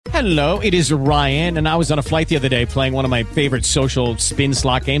Hello, it is Ryan, and I was on a flight the other day playing one of my favorite social spin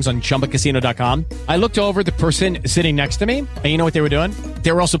slot games on ChumbaCasino.com. I looked over at the person sitting next to me, and you know what they were doing?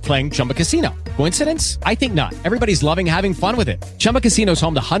 They were also playing Chumba Casino. Coincidence? I think not. Everybody's loving having fun with it. Chumba Casino is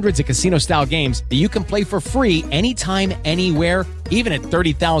home to hundreds of casino-style games that you can play for free anytime, anywhere, even at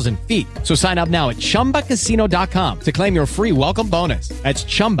 30,000 feet. So sign up now at ChumbaCasino.com to claim your free welcome bonus. That's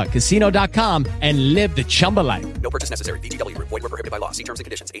ChumbaCasino.com and live the Chumba life. No purchase necessary. VGW. Void where prohibited by law. See terms and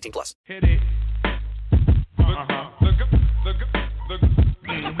conditions. 18 plus. Hit it. The government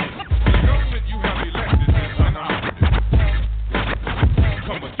you have elected is inoperative.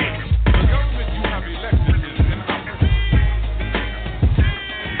 Come again. The government you have elected is inoperative.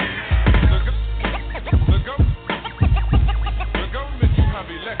 The government you have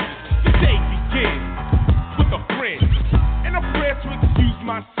elected. The day begins with a friend and a prayer to excuse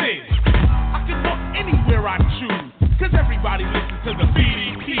my sins. I can walk anywhere I choose, cause everybody listens to the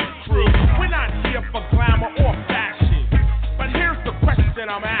BDP crew. We're not here for glamour or fashion, but here's the question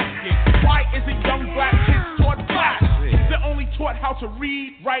I'm asking. Why isn't young black kids taught class? They're only taught how to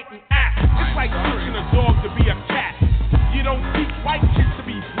read, write, and act. It's like teaching a dog to be a cat. You don't teach white kids to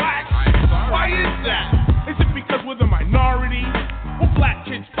be black. Why is that? Is it because we're the minority? Well, black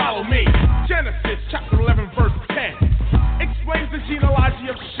kids follow me. Genesis chapter 11 verse 10 explains the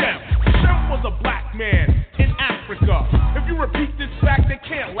genealogy of Shem. Shem was a black man in Africa. If you repeat this fact, they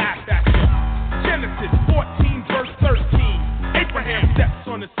can't laugh at you. Genesis 14 verse 13. Abraham steps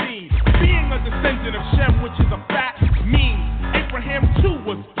on the scene. Being a descendant of Shem, which is a fact, means Abraham too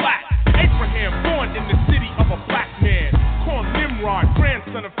was black. Abraham born in the city of a black man called Nimrod,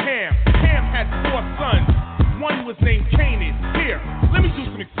 grandson of Ham. Ham had 4 sons. One was named Canaan. Here, let me do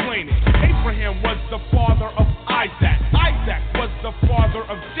some explaining. Abraham was the father of Isaac. Isaac was the father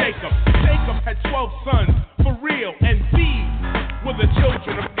of Jacob. Jacob had 12 sons for real, and these were the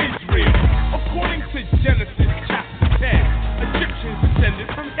children of Israel. According to Genesis chapter 10, Egyptians descended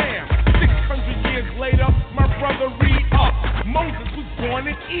from Ham. 600 years later, my brother read up. Moses was born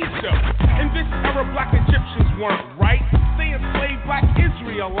in Egypt. In this era, black Egyptians weren't right. They enslaved black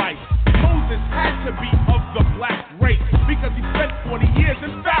Israelites. Moses had to be of the black race because he spent 40 years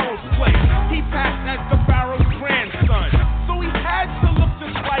in Pharaoh's place. He passed as the Pharaoh's grandson, so he had to look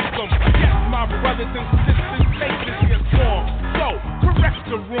just like him. Yes, my brothers and sisters, take this get wrong. So, correct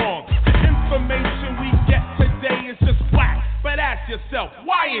the wrong. The information we get today is just black. But ask yourself,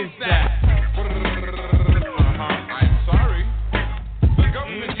 why is that? I'm sorry. The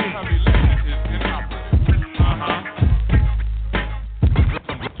government you have elected is inoperative.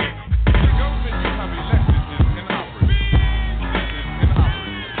 The government you have elected is inoperative.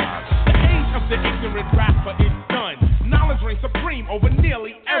 The age of the ignorant rapper is done. Knowledge reigns supreme over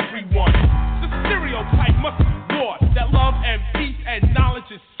nearly everyone. The stereotype must be lost that love and peace and knowledge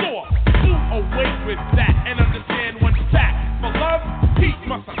is source. Do away with that and understand one fact. For love, peace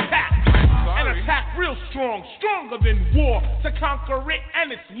must attack. And attack real strong, stronger than war, to conquer it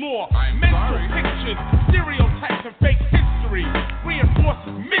and its law. Mental pictures, stereotypes, and fake history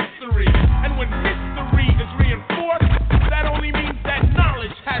reinforces mystery. And when mystery is reinforced, that only means that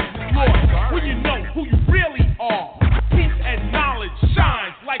knowledge has been lost. When you know who you really are, peace and knowledge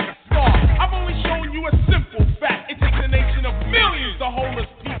shines like a star. I've only shown you a simple fact. It takes a nation of millions to hold us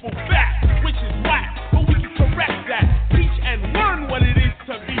people back, which is whack, but we can correct that. Teach and learn what it is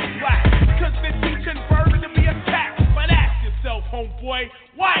to be black, cause they're teaching birds to be attacked. But ask yourself, homeboy,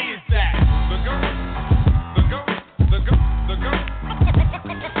 why is that? The government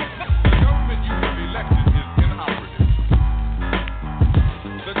you have elected is inoperative.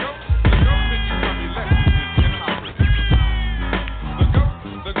 The government you have elected is inoperative. The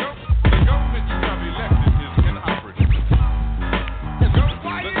government you have elected is inoperative.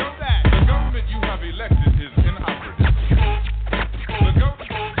 Why is that? The government you have elected is inoperative. The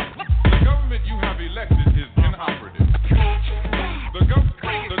government you have elected is inoperative. The government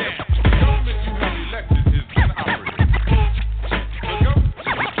you have elected is inoperative.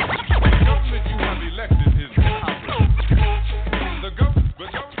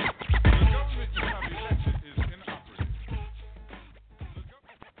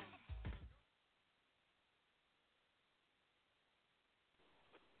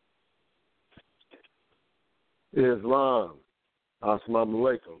 Islam, Assalamu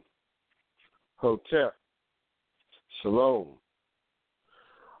alaikum, Hotep, Shalom.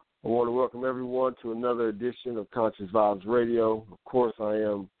 I want to welcome everyone to another edition of Conscious Vibes Radio. Of course, I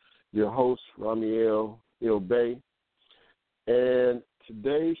am your host, Rahme'el Ilbay. And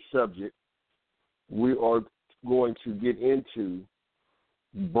today's subject, we are going to get into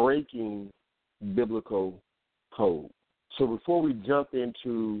breaking biblical code. So before we jump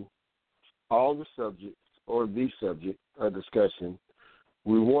into all the subjects or the subject discussion,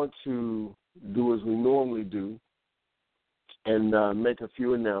 we want to do as we normally do and make a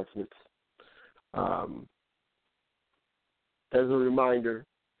few announcements. As a reminder,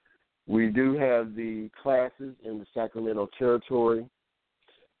 we do have the classes in the Sacramento territory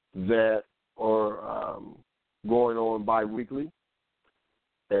that are going on biweekly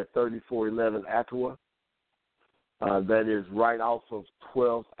at 3411 Atwood. That is right off of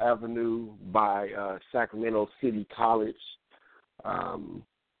 12th Avenue by Sacramento City College.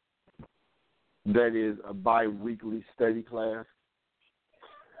 That is a bi-weekly study class.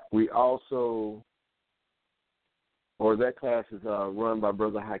 We also, or that class is run by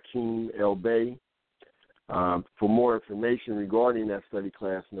Brother Hakeem El Bey. For more information regarding that study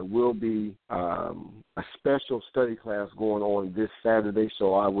class, and there will be a special study class going on this Saturday,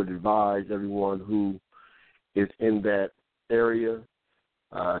 so I would advise everyone who is in that area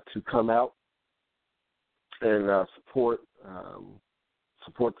to come out and support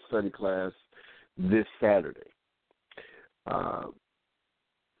the study class this Saturday.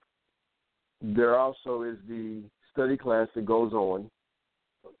 There also is the study class that goes on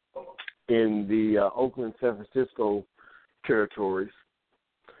in the Oakland, San Francisco territories,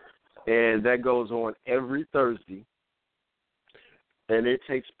 and that goes on every Thursday, and it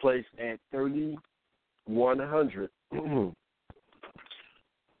takes place at 3100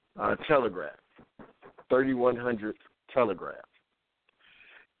 Telegraph, 3100 Telegraph.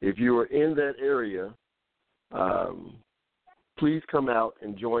 If you are in that area, please come out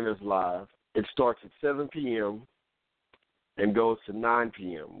and join us live. It starts at 7 p.m. and goes to 9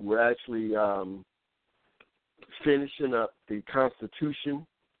 p.m. We're actually finishing up the Constitution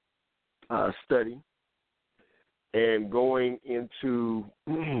study and going into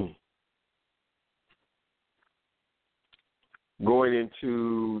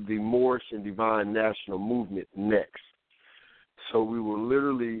the Moorish and Divine National Movement next. So we will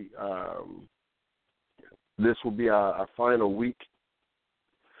literally, this will be our final week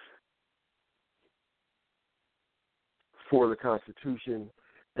for the Constitution,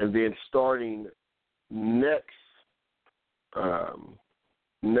 and then starting next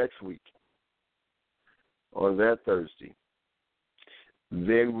week on that Thursday,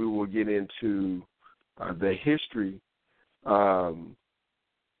 then we will get into the history of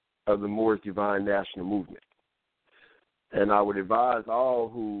the Moorish Divine National Movement. And I would advise all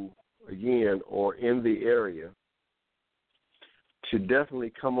who, again, are in the area to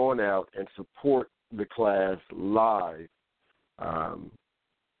definitely come on out and support the class live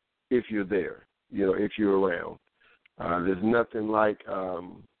if you're there, if you're around. There's nothing like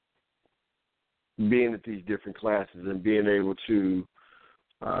being at these different classes and being able to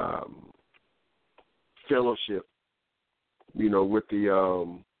fellowship, with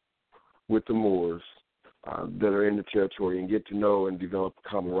the Moors that are in the territory and get to know and develop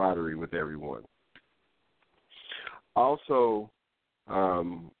camaraderie with everyone. Also,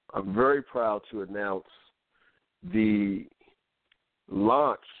 I'm very proud to announce the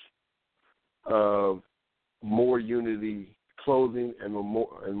launch of More Unity clothing and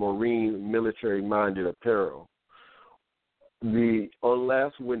Marine military-minded apparel. On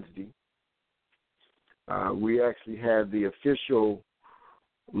last Wednesday, we actually had the official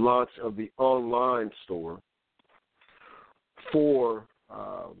launch of the online store for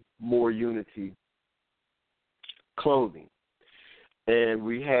More Unity clothing. And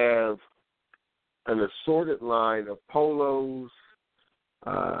we have an assorted line of polos,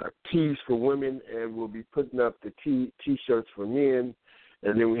 tees for women, and we'll be putting up the T-shirts for men.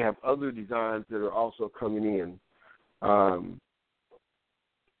 And then we have other designs that are also coming in.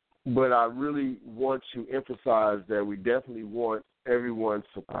 But I really want to emphasize that we definitely want everyone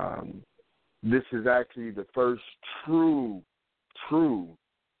to. This is actually the first true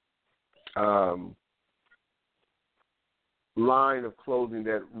line of clothing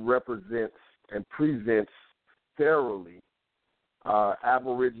that represents and presents thoroughly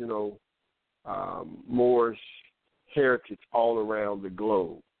Aboriginal Moorish heritage all around the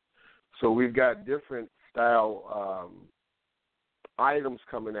globe. So we've got different style items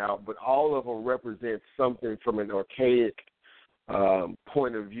coming out, but all of them represent something from an archaic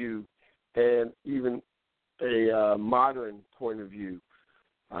point of view and even a modern point of view,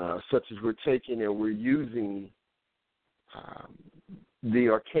 such as we're taking and we're using the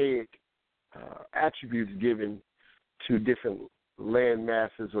archaic attributes given to different land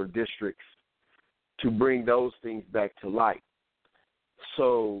masses or districts to bring those things back to light.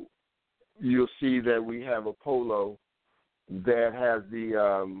 So you'll see that we have a polo that has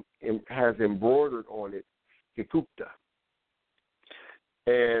has embroidered on it Hikupta,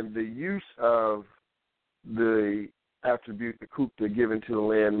 And the use of the attribute, the kupta, given to the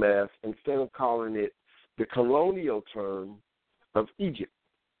landmass, instead of calling it the colonial term of Egypt.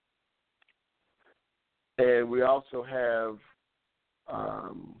 And we also have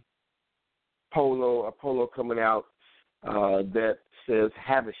a polo coming out that says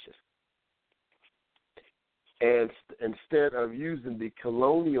Habesha. And instead of using the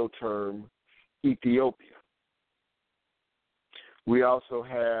colonial term Ethiopia, we also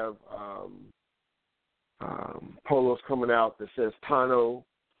have polos coming out that says Tano,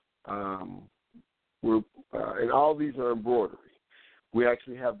 and all these are embroidery. We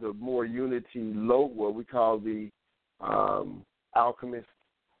actually have the more unity logo, what we call the Alchemist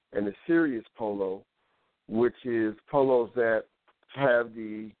and the Sirius polo, which is polos that have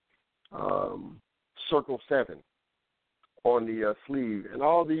the Circle 7 on the sleeve. And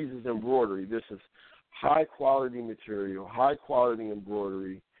all these is embroidery. This is high-quality material, high-quality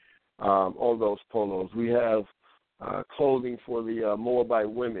embroidery on those polos. We have clothing for the Moabite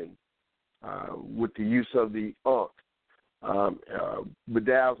women with the use of the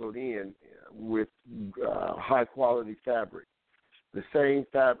bedazzled in with high-quality fabric. The same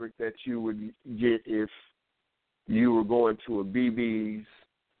fabric that you would get if you were going to a BB's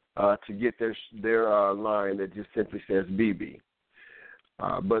to get their line that just simply says BB.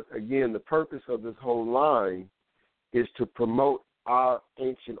 But again, the purpose of this whole line is to promote our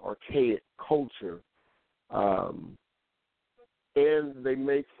ancient archaic culture, and they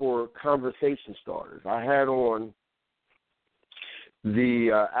make for conversation starters. I had on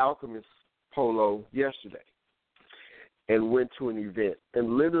the Alchemist polo yesterday and went to an event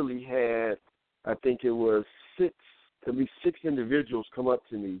and literally had, I think it was at least six individuals come up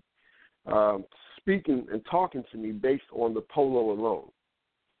to me speaking and talking to me based on the polo alone.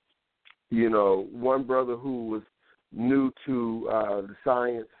 You know, one brother who was new to the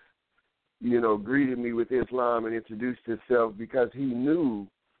science, greeted me with Islam and introduced himself because he knew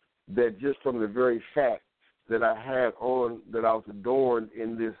that just from the very fact that I had on, that I was adorned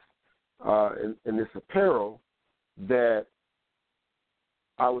in this in this apparel, that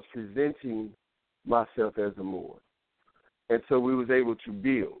I was presenting myself as a Moor. And so we was able to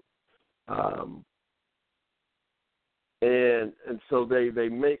build. And so they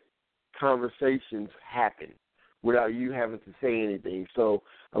make conversations happen without you having to say anything. So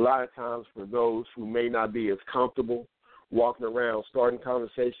a lot of times for those who may not be as comfortable walking around starting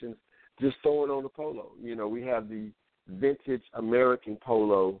conversations, just throw it on the polo. We have the vintage American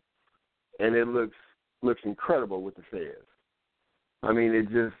polo, and it looks incredible with the fez. I mean,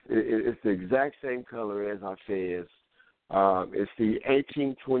 it's the exact same color as our fez. It's the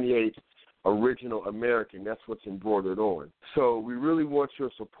 1828 original American. That's what's embroidered on. So we really want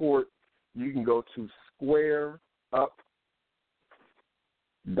your support. You can go to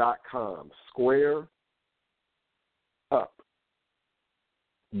squareup.com, squareup.com.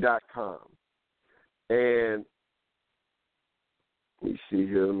 And let me see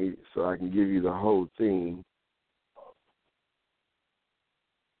here, so I can give you the whole thing.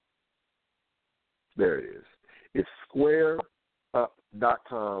 There it is. It's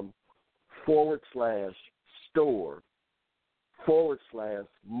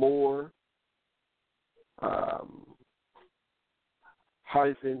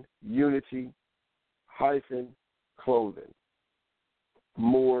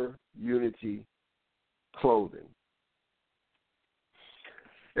More Unity Clothing.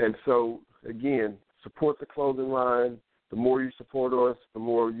 And so, again, support the clothing line. The more you support us, the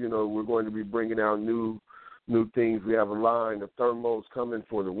more, we're going to be bringing out new things. We have a line of thermals coming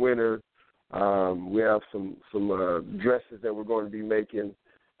for the winter. We have some dresses that we're going to be making.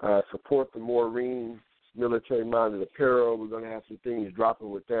 Support the Maureen military-minded apparel. We're going to have some things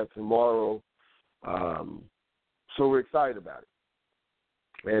dropping with that tomorrow. So we're excited about it.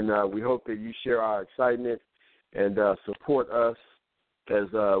 And we hope that you share our excitement and support us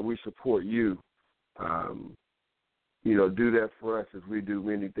as we support you. Do that for us as we do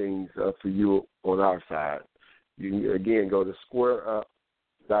many things for you on our side. You can, again, go to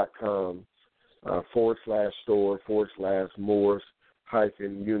squareup.com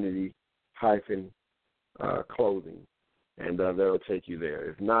 /store/more-unity-clothing, and that'll take you there.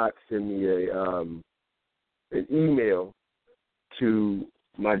 If not, send me an email to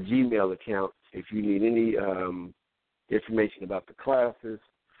my Gmail account if you need any information about the classes,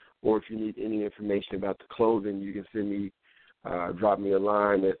 or if you need any information about the clothing. You can send me, drop me a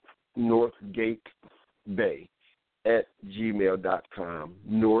line at northgatebay@gmail.com,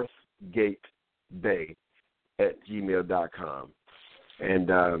 northgatebay@gmail.com,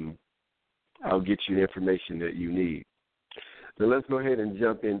 and I'll get you the information that you need. So let's go ahead and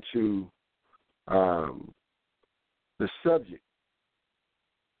jump into the subject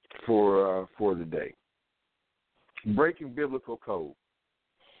for the day. Breaking biblical code.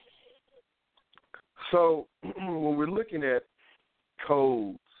 So when we're looking at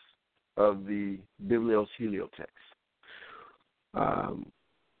codes of the biblioheliotext,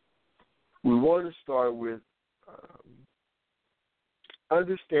 we want to start with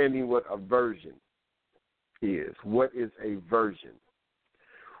understanding what a version is. What is a version?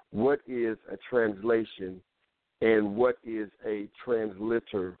 What is a translation? And what is a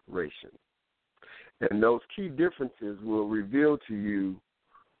transliteration? And those key differences will reveal to you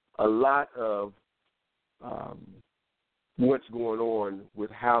a lot of what's going on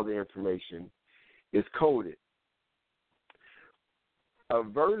with how the information is coded. A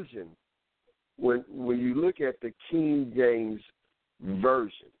version, when you look at the King James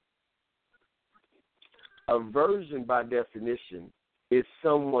Version, a version by definition is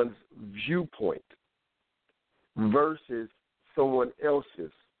someone's viewpoint versus someone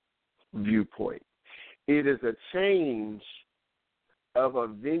else's viewpoint. It is a change of a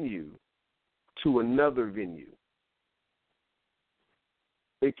venue to another venue.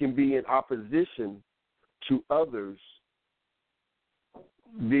 It can be in opposition to others'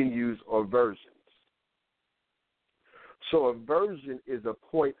 venues or versions. So a version is a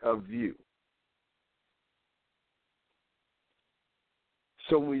point of view.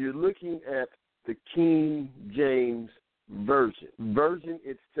 So when you're looking at the King James version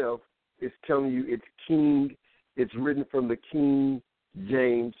itself is telling you it's King, it's written from the King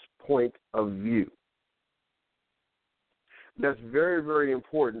James point of view. That's very, very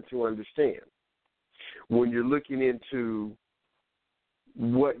important to understand when you're looking into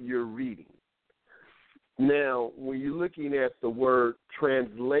what you're reading. Now, when you're looking at the word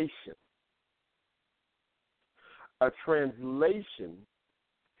translation, a translation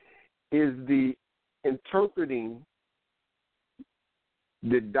is the interpreting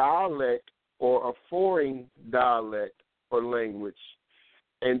the dialect or a foreign dialect or language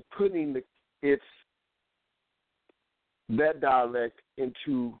and putting that dialect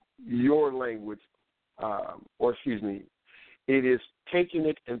into your language, it is taking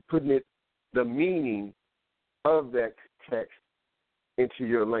it and putting it, the meaning of that text into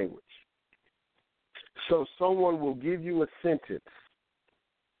your language. So someone will give you a sentence,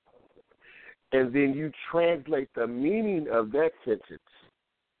 and then you translate the meaning of that sentence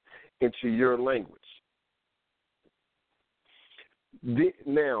into your language.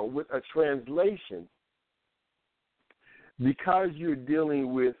 Now, with a translation, because you're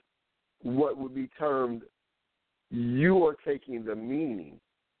dealing with what would be termed, you are taking the meaning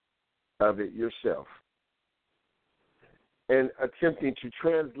of it yourself and attempting to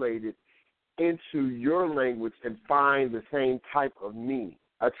translate it into your language and find the same type of meaning.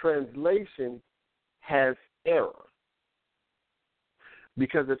 A translation has error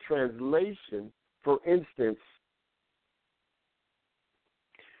because a translation, for instance,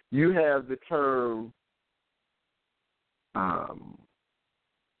 you have the term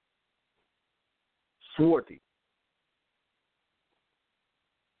swarty.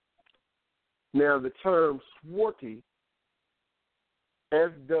 Now, the term swarty,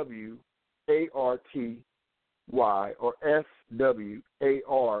 S-W-A-R-T-Y or S-W-A-R-T-H-Y,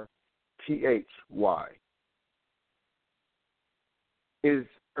 is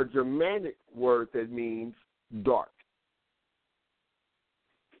a Germanic word that means dark.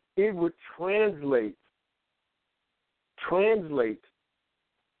 It would translate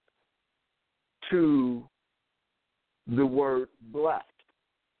to the word black,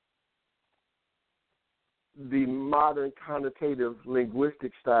 the modern connotative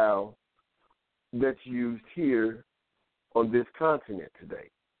linguistic style that's used here on this continent today.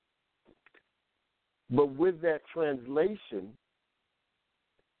 But with that translation,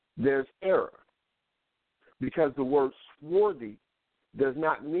 there's error because the word swarthy does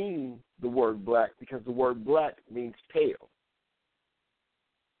not mean the word black because the word black means pale.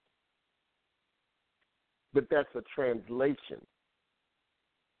 But that's a translation.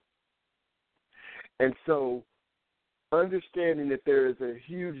 And so understanding that there is a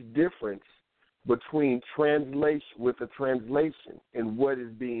huge difference between translation with a translation and what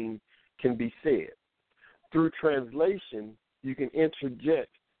is can be said. Through translation, you can interject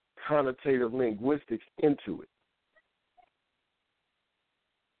connotative linguistics into it.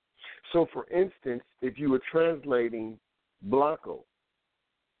 So, for instance, if you were translating blanco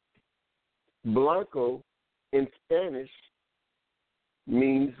in Spanish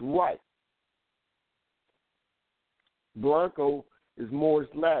means white. Blanco is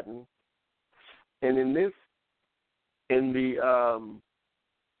Moorish Latin, and in this In the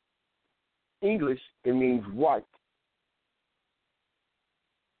English, it means white.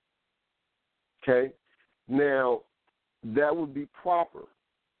 Okay? Now, that would be proper.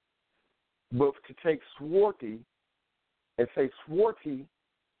 But to take swarthy and say swarthy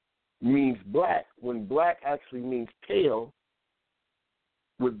means black, when black actually means pale,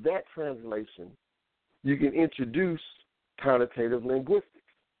 with that translation, you can introduce connotative linguistics.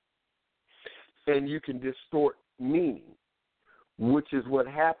 And you can distort meaning, which is what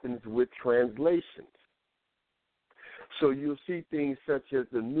happens with translations. So you'll see things such as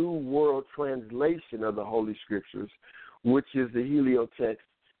the New World Translation of the Holy Scriptures, which is the heliotext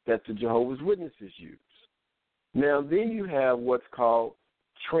that the Jehovah's Witnesses use. Now, then you have what's called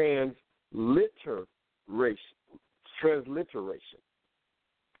transliteration.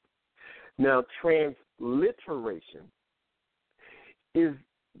 Now, transliteration is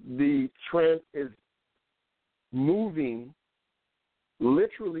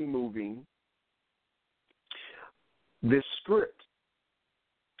literally moving the script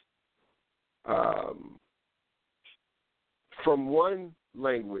from one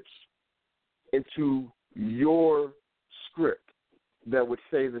language into your script that would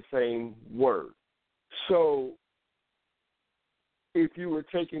say the same word. So if you were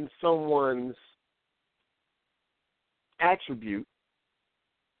taking someone's attribute,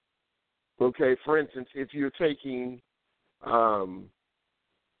 okay, for instance, if you're taking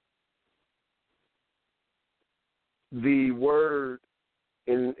the word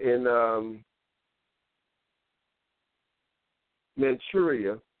in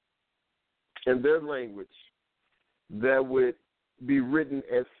Manchuria, in their language, that would be written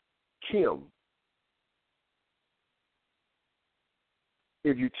as Kim.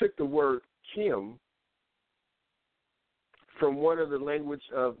 If you took the word Kim from one of the language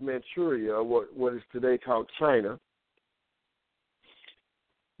of Manchuria, or what is today called China,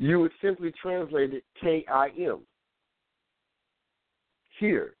 you would simply translate it K-I-M.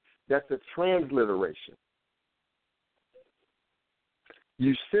 Here, that's a transliteration.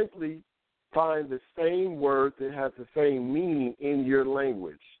 You simply find the same word that has the same meaning in your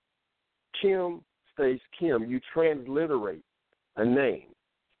language. Kim stays Kim. You transliterate a name.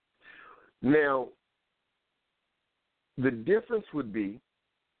 Now, the difference would be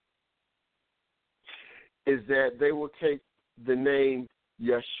is that they will take the name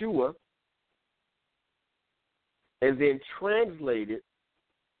Yeshua and then translate it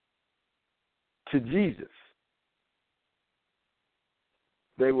to Jesus.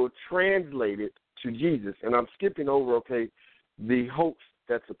 They will translate it to Jesus. And I'm skipping over, the hoax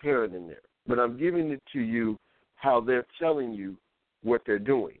that's apparent in there. But I'm giving it to you how they're telling you what they're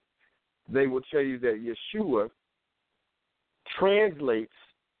doing. They will tell you that Yeshua translates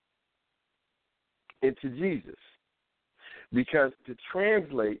into Jesus. Because to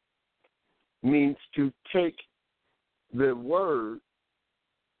translate means to take the word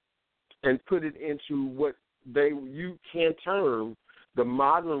and put it into what you can term the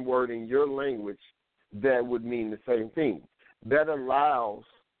modern word in your language that would mean the same thing. That allows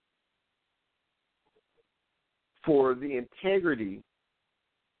for the integrity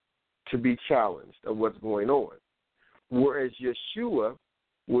to be challenged of what's going on. Whereas Yeshua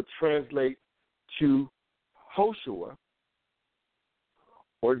would translate to Hoshua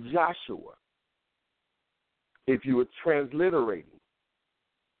or Joshua if you were transliterating.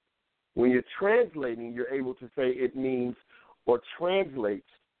 When you're translating, you're able to say it means or translates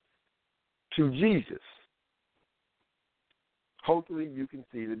to Jesus. Hopefully you can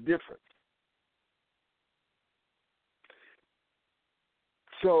see the difference.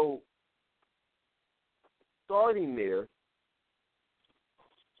 So, starting there,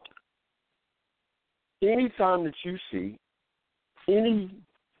 anytime that you see any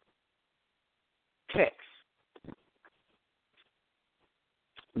text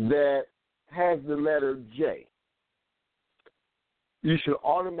that has the letter J, you should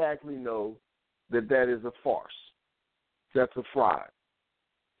automatically know that that is a farce. That's a fraud.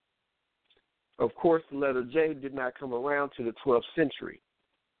 Of course, the letter J did not come around to the 12th century.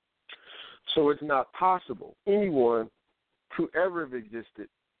 So it's not possible anyone who ever have existed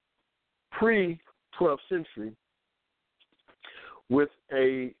pre-12th century with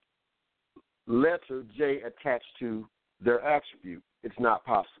a letter J attached to their attribute. It's not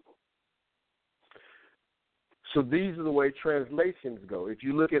possible. So these are the way translations go. If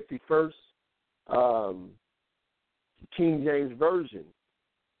you look at the first King James Version,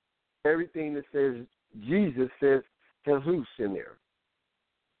 everything that says Jesus says Jesus in there.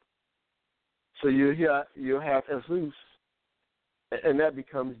 So you'll have Jesus, and that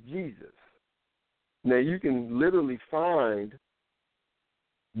becomes Jesus. Now, you can literally find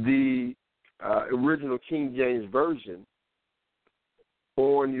the original King James Version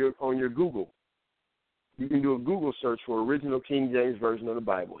on your Google. You can do a Google search for original King James Version of the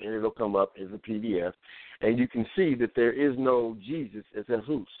Bible, and it'll come up as a PDF, and you can see that there is no Jesus as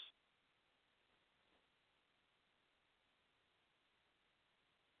Jesus.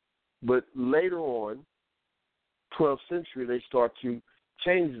 But later on, 12th century, they start to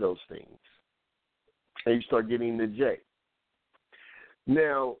change those things, and you start getting the J.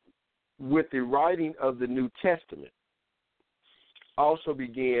 Now, with the writing of the New Testament, also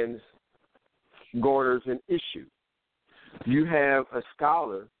begins garners an issue. You have a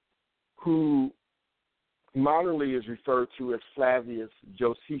scholar who modernly is referred to as Flavius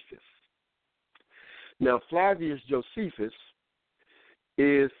Josephus. Now, Flavius Josephus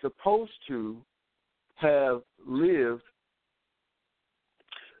is supposed to have lived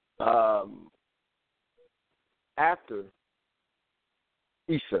after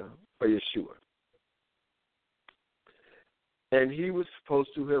Isa or Yeshua. And he was supposed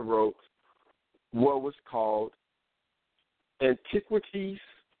to have wrote what was called Antiquities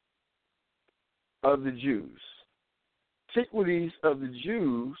of the Jews. Antiquities of the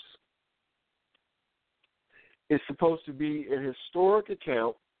Jews is supposed to be an historic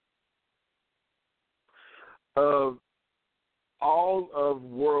account of all of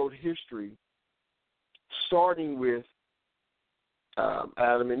world history, starting with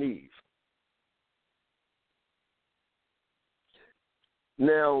Adam and Eve.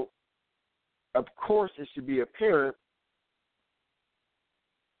 Now, of course, it should be apparent,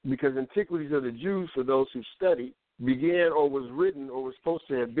 because Antiquities of the Jews, for those who study, began or was written or was supposed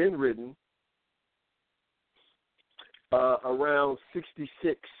to have been written around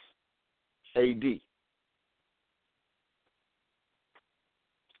 66 A.D.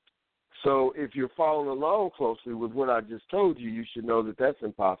 So if you're following along closely with what I just told you, you should know that that's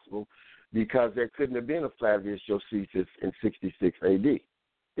impossible, because there couldn't have been a Flavius Josephus in 66 A.D.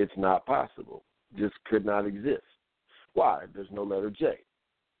 It's not possible. Just could not exist. Why? There's no letter J.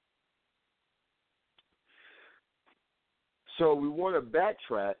 So we want to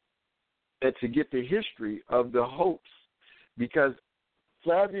backtrack and to get the history of the hoax, because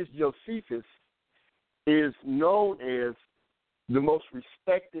Flavius Josephus is known as the most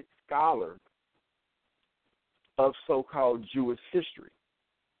respected scholar of so-called Jewish history.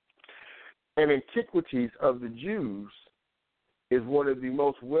 And Antiquities of the Jews is one of the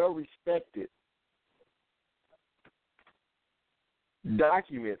most well-respected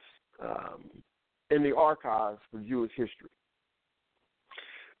documents in the archives for Jewish history.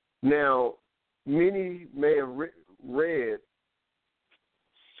 Now, many may have read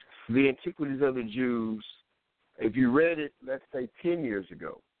the Antiquities of the Jews. If you read it, let's say 10 years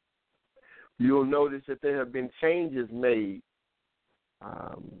ago, you'll notice that there have been changes made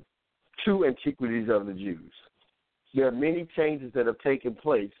to Antiquities of the Jews. There are many changes that have taken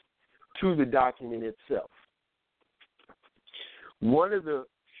place to the document itself. One of the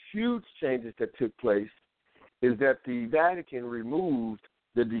huge changes that took place is that the Vatican removed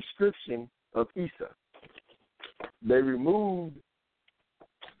the description of Isa. They removed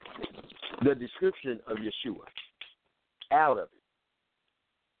the description of Yeshua out of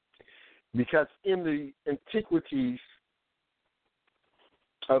it, because in the Antiquities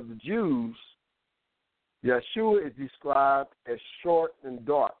of the Jews, Yeshua is described as short and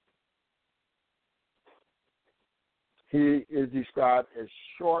dark. He is described as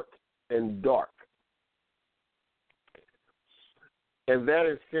short and dark. And that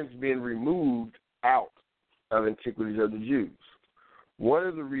has since been removed out of Antiquities of the Jews. One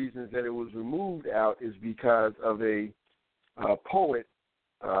of the reasons that it was removed out is because of a poet,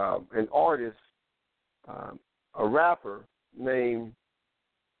 an artist, a rapper named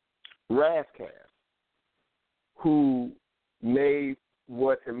Razzcast, who made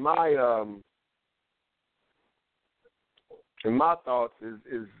what, in my thoughts,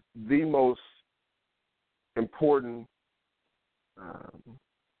 is the most important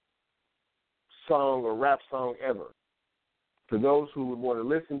song or rap song ever. For those who would want to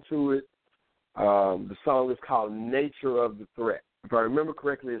listen to it, the song is called "Nature of the Threat." If I remember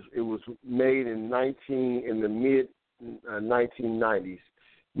correctly, it was made in the mid 1990s.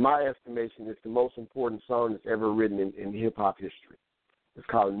 My estimation, it's the most important song that's ever written in hip-hop history. It's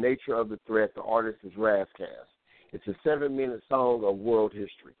called "Nature of the Threat." The artist is Razzcast. It's a 7-minute song of world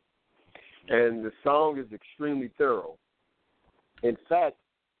history. And the song is extremely thorough. In fact,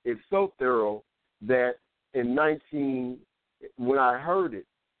 it's so thorough that when I heard it,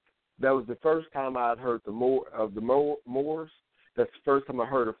 that was the first time I had heard the Moors. That's the first time I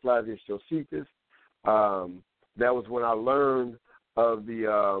heard of Flavius Josephus. That was when I learned of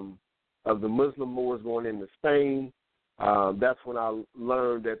the Muslim Moors going into Spain. That's when I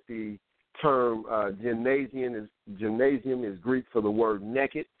learned that the term gymnasium is Greek for the word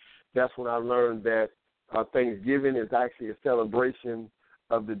naked. That's when I learned that Thanksgiving is actually a celebration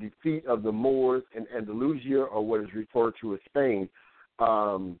of the defeat of the Moors in Andalusia, or what is referred to as Spain.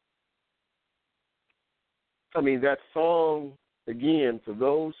 That song, again, for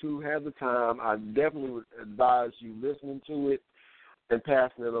those who have the time, I definitely would advise you listening to it and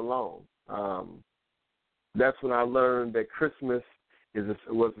passing it along. That's when I learned that Christmas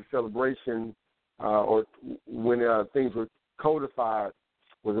was a celebration, or when things were codified,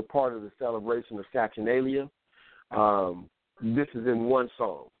 was a part of the celebration of Saturnalia. This is in one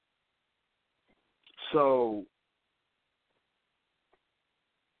song. So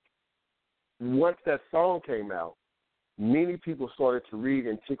once that song came out, many people started to read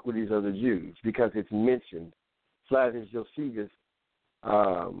Antiquities of the Jews because it's mentioned. Flavius Josephus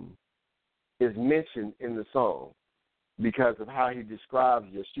is mentioned in the song because of how he describes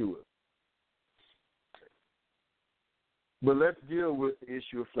Yeshua. But let's deal with the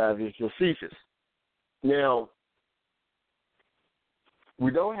issue of Flavius Josephus. Now,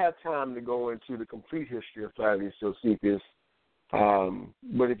 we don't have time to go into the complete history of Flavius Josephus,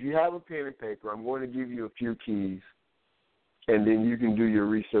 but if you have a pen and paper, I'm going to give you a few keys, and then you can do your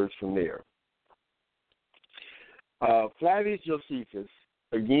research from there. Flavius Josephus,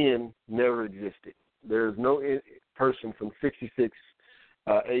 again, never existed. There is no person from 66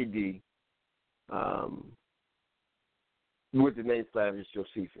 A.D. With the name Flavius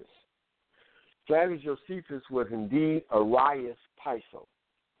Josephus. Flavius Josephus was indeed Arius Piso,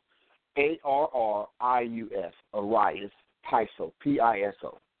 Arrius, Arius Piso,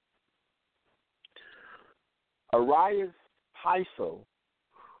 Piso. Arius Piso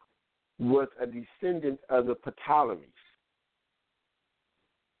was a descendant of the Ptolemies.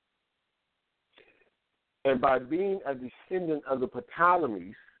 And by being a descendant of the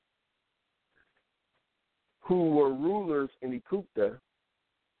Ptolemies, who were rulers in Egypt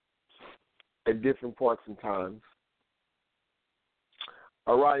at different parts and times,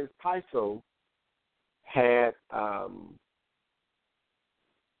 Arius Piso had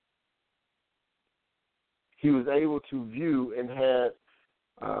he was able to view and had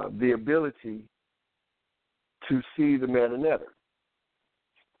the ability to see the Marinetta.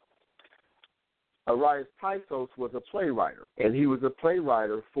 Arius Piso was a playwright, and he was a playwright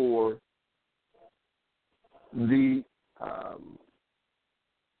for the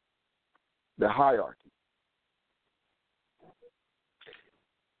hierarchy.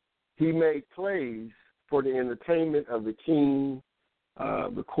 He made plays for the entertainment of the king,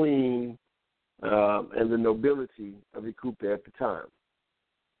 the queen, and the nobility of Egypt at the time.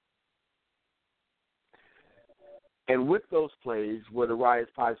 And with those plays, what Arius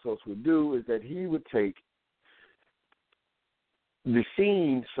Piso would do is that he would take the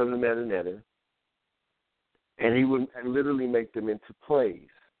scenes from the Marinetta and he would literally make them into plays.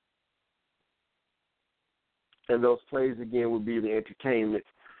 And those plays, again, would be the entertainment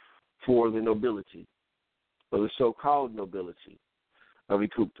for the nobility, or the so-called nobility of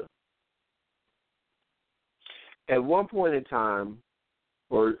Egypt. At one point in time,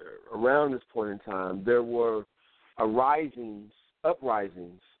 or around this point in time, there were uprisings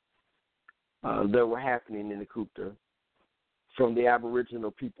that were happening in Egypt from the Aboriginal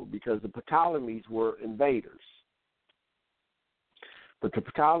people, because the Ptolemies were invaders. But the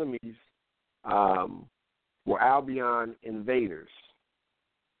Ptolemies were Albion invaders.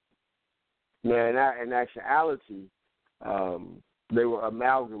 Now, in actuality, they were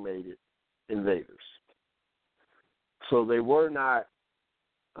amalgamated invaders. So they were not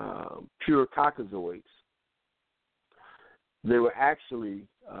pure Caucasoids. They were actually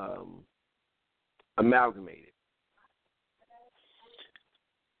amalgamated.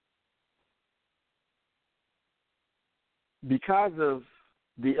 Because of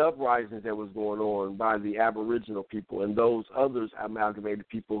the uprisings that was going on by the Aboriginal people and those others amalgamated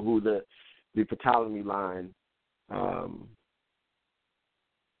people who the Ptolemy line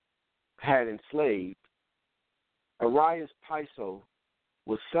had enslaved, Arius Piso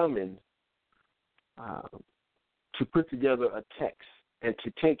was summoned to put together a text and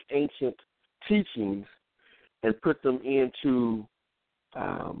to take ancient teachings and put them into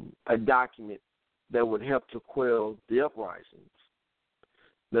a document that would help to quell the uprisings.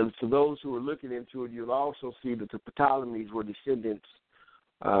 Now, for those who are looking into it, you'll also see that the Ptolemies were descendants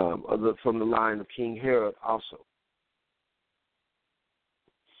from the line of King Herod also.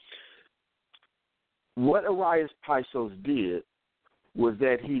 What Arius Piso did was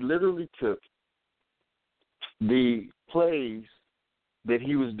that he literally took the plays that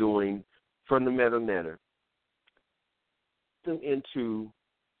he was doing from the meta-netter them into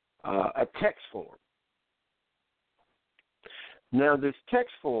a text form. Now, this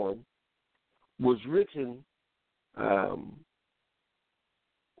text form was written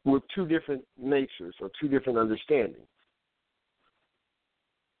with two different natures or two different understandings.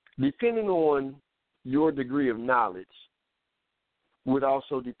 Depending on your degree of knowledge would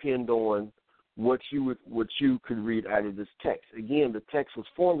also depend on what you could read out of this text. Again, the text was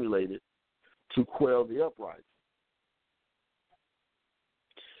formulated to quell the uprising.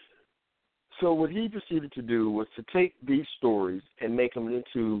 So what he proceeded to do was to take these stories and make them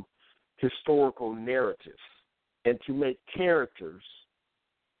into historical narratives and to make characters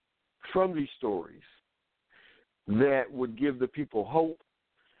from these stories that would give the people hope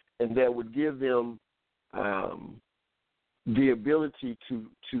and that would give them the ability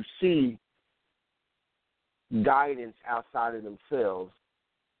to see guidance outside of themselves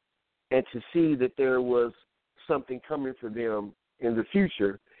and to see that there was something coming for them in the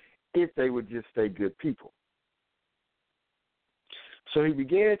future if they would just stay good people. So he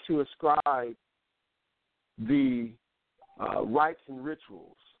began to ascribe the rites and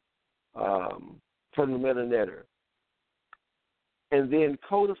rituals from the meta-netter and then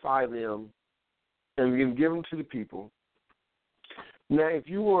codify them and give them to the people. Now, if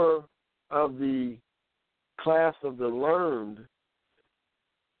you were of the class of the learned,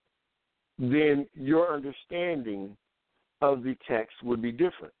 then your understanding of the text would be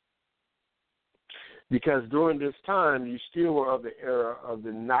different. Because during this time, you still were of the era of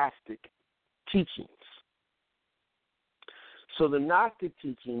the Gnostic teachings. So the Gnostic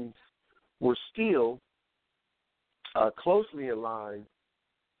teachings were still closely aligned,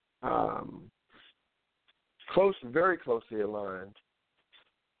 very closely aligned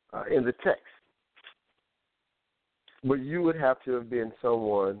in the text. But you would have to have been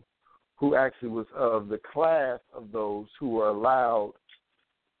someone who actually was of the class of those who were allowed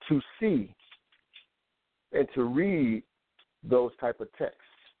to see and to read those type of texts.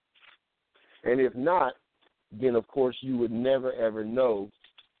 And if not, then of course you would never ever know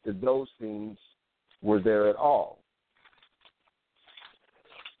that those things were there at all.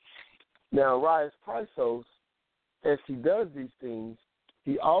 Now, Rise Prisos, as he does these things,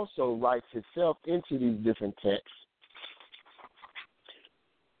 he also writes himself into these different texts.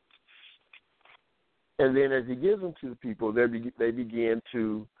 And then as he gives them to the people, they begin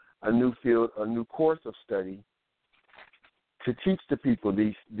to a new field, a new course of study to teach the people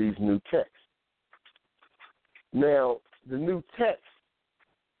these new texts. Now, the New Text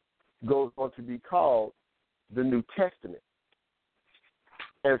goes on to be called the New Testament.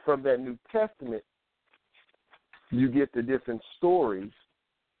 And from that New Testament, you get the different stories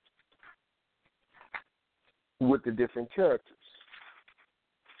with the different characters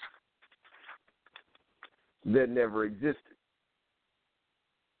that never existed.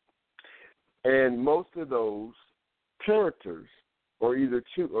 And most of those characters are either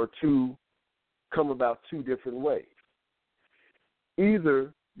two come about two different ways.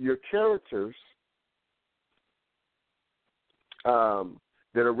 Either your characters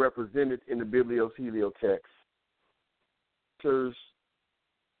that are represented in the Biblios-Helio text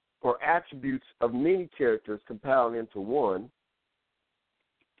or attributes of many characters compiled into one,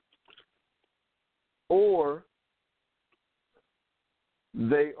 or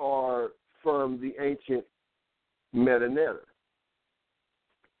they are from the ancient meta-netter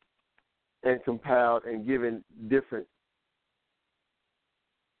and compiled and given different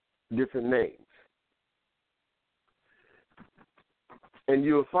names. And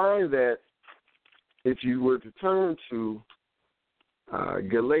you'll find that if you were to turn to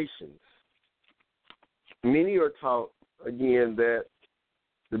Galatians, many are taught, again, that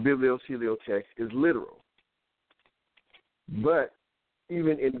the Biblios-Helio text is literal. But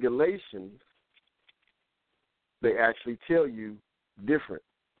even in Galatians, they actually tell you different.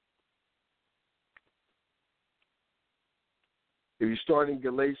 If you start in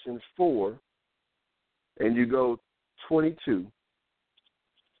Galatians 4 and you go 22,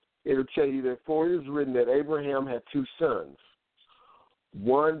 it'll tell you that for it is written that Abraham had two sons,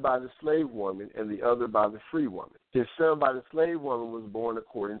 one by the slave woman and the other by the free woman. His son by the slave woman was born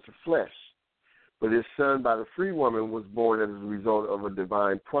according to flesh, but his son by the free woman was born as a result of a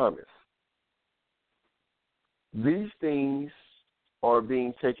divine promise. These things are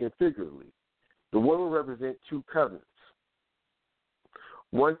being taken figuratively. The woman represents two covenants.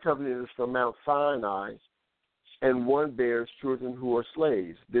 One covenant is from Mount Sinai, and one bears children who are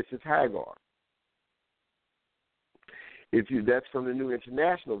slaves. This is Hagar. That's from the New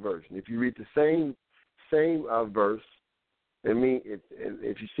International Version. If you read the same verse,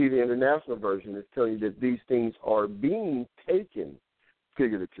 if you see the international version, it's telling you that these things are being taken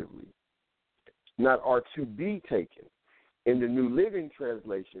figuratively, not are to be taken. In the New Living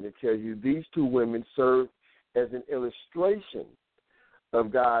Translation, it tells you these two women serve as an illustration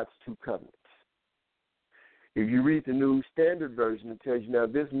of God's two covenants. If you read the New Standard Version, it tells you now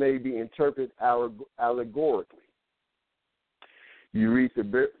this may be interpreted allegorically. You read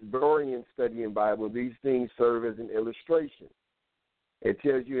the Berean Study in Bible, these things serve as an illustration. It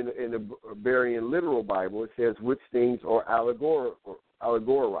tells you in the Berean Literal Bible, it says which things are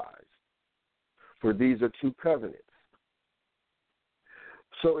allegorized. For these are two covenants.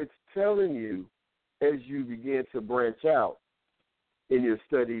 So it's telling you, as you begin to branch out in your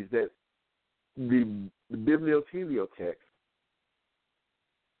studies, that the biblioteliotext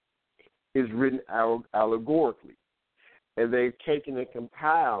is written allegorically. And they've taken and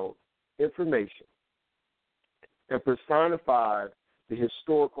compiled information and personified the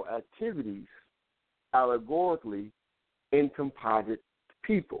historical activities allegorically in composite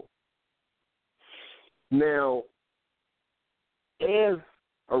people. Now, as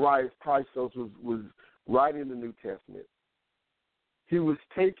Arius Christos was writing the New Testament, he was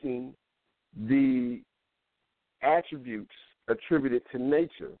taking the attributes attributed to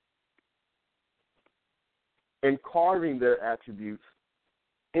nature and carving their attributes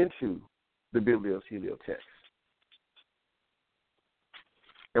into the biblioteliotext.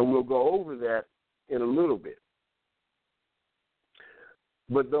 And we'll go over that in a little bit.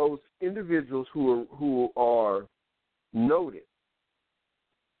 But those individuals who are noted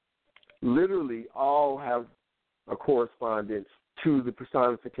literally all have a correspondence to the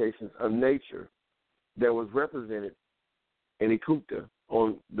personifications of nature that was represented in Ikuta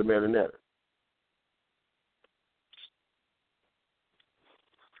on the Manonetta.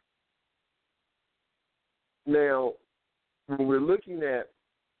 Now, when we're looking at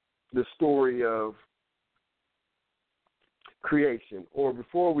the story of creation, or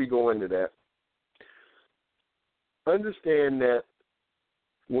before we go into that, understand that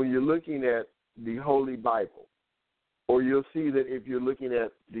when you're looking at the Holy Bible, or you'll see that if you're looking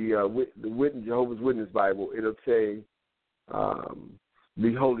at the Jehovah's Witness Bible, it'll say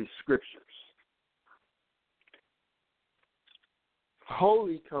the Holy Scriptures.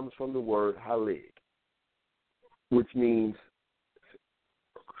 Holy comes from the word halig, which means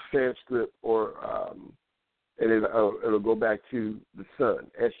Sanskrit, or and it'll go back to the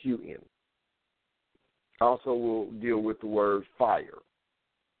sun, S-U-N. Also, we'll deal with the word fire.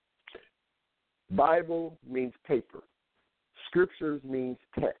 Bible means paper. Scriptures means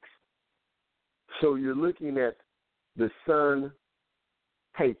text. So you're looking at the sun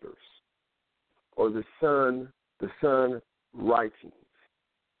papers, or the sun writings,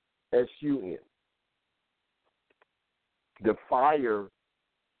 S-U-N. The fire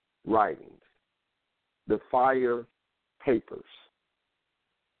writings, the fire papers.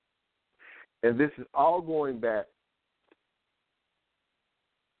 And this is all going back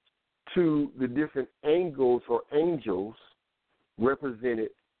to the different angles or angels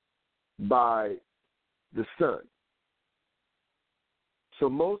represented by the sun. So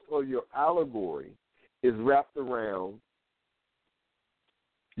most of your allegory is wrapped around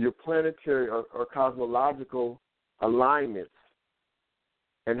your planetary or cosmological alignments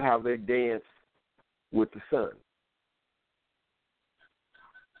and how they dance with the sun,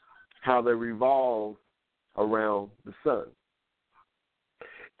 how they revolve around the sun.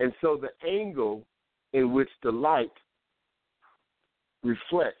 And so the angle in which the light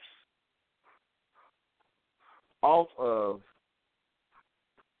reflects off of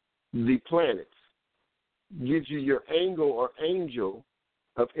the planets gives you your angle or angel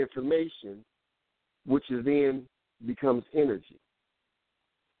of information, which is then becomes energy.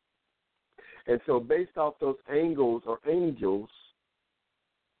 And so based off those angles or angels,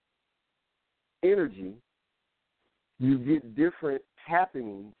 energy, you get different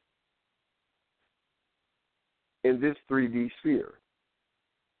happenings in this 3D sphere.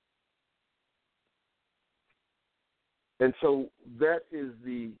 And so that is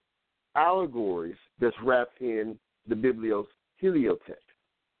the allegories that's wrapped in the biblioteliotext.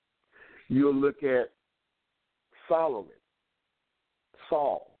 You'll look at Solomon,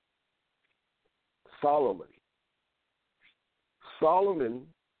 Solomon. Solomon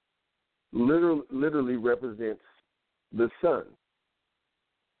literally represents the sun,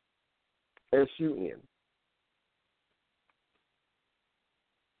 S-U-N.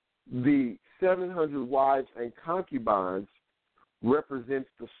 The 700 wives and concubines represents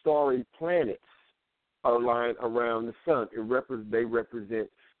the starry planets aligned around the sun. They represent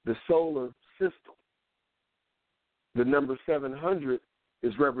the solar system. The number 700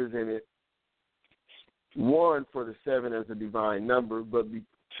 is represented, 1, for the 7 as a divine number, but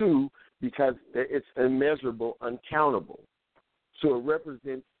 2, because it's immeasurable, uncountable. So it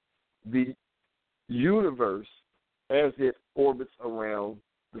represents the universe as it orbits around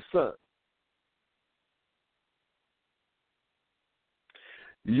the sun.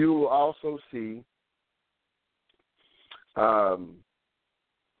 You will also see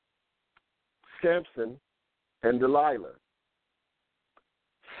Samson and Delilah.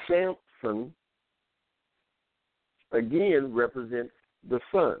 Samson, again, represents the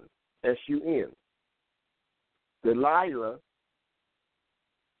sun, S-U-N. Delilah,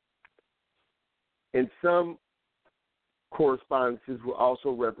 in some correspondences, will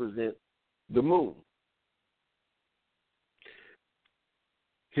also represent the moon.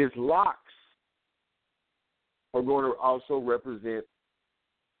 His locks are going to also represent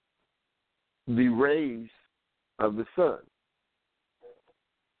the rays of the sun.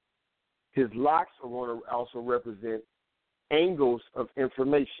 His locks are going to also represent angles of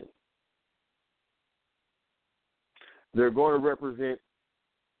information. They're going to represent,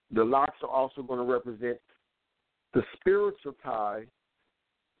 the locks are also going to represent the spiritual tie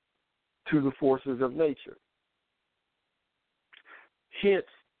to the forces of nature. Hence,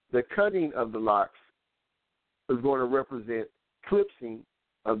 the cutting of the locks is going to represent eclipsing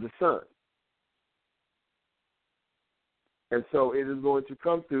of the sun. And so it is going to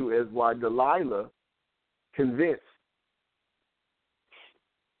come through as why Delilah convinced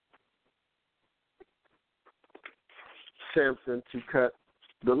Samson to cut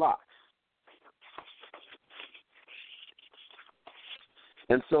the locks.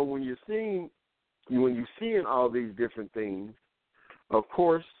 And so when you're seeing all these different things, of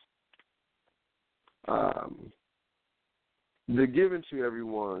course, they're given to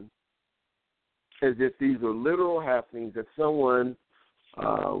everyone as if these are literal happenings that someone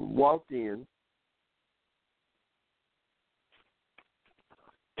walked in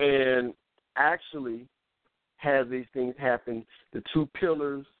and actually had these things happen. The 2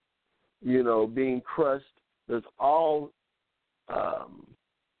 pillars, being crushed. There's all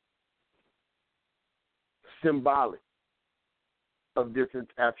symbolic of different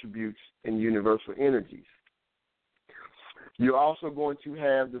attributes and universal energies. You're also going to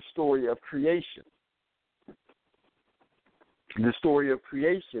have the story of creation. The story of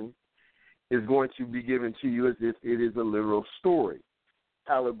creation is going to be given to you as if it is a literal story.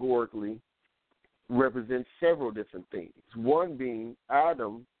 Allegorically represents several different things. One being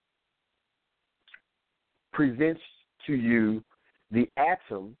Adam presents to you the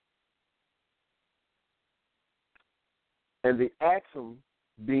atom, and the atom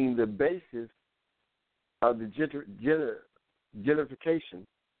being the basis of the generification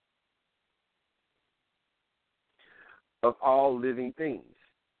of all living things.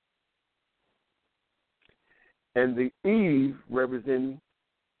 And the Eve representing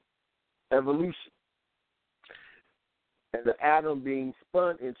evolution. And the atom being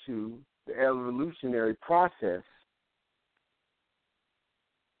spun into the evolutionary process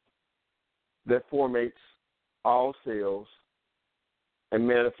that formates all cells and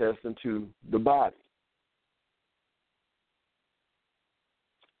manifests into the body.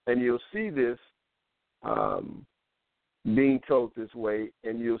 And you'll see this being told this way,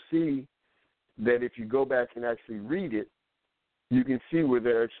 and you'll see that if you go back and actually read it, you can see where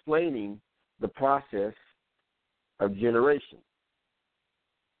they're explaining the process of generation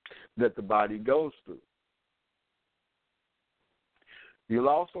that the body goes through. You'll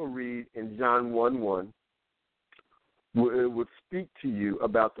also read in John 1:1, where it would speak to you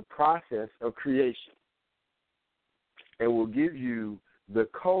about the process of creation and will give you the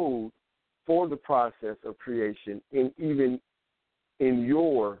code for the process of creation, even in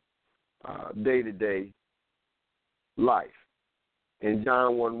your day-to-day life. In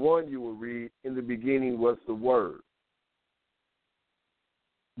John 1:1, you will read, in the beginning was the Word.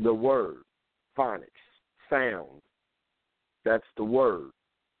 The Word, phonics, sound. That's the Word.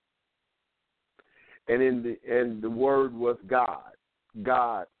 And the Word was God.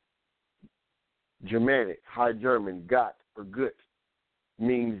 God, Germanic, High German, Gott or gut,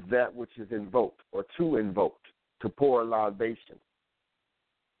 means that which is invoked or to invoke, to pour a libation.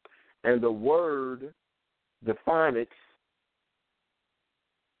 And the Word, the phonics,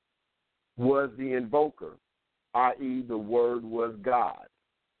 was the invoker, i.e. the Word was God.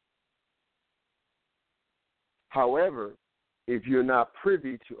 However, if you're not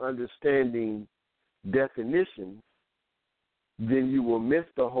privy to understanding definitions, then you will miss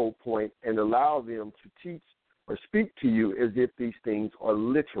the whole point and allow them to teach or speak to you as if these things are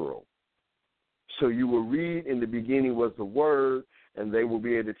literal. So you will read, in the beginning was the Word, and they will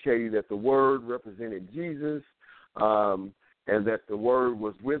be able to tell you that the Word represented Jesus, and that the Word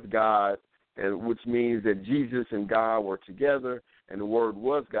was with God, and which means that Jesus and God were together, and the Word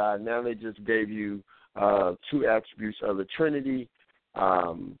was God. Now they just gave you two attributes of the Trinity,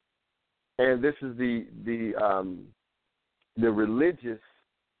 and this is the religious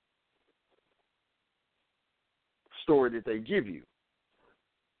story that they give you.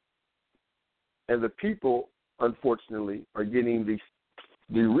 And the people, unfortunately, are getting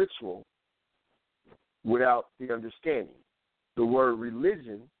the ritual without the understanding. The word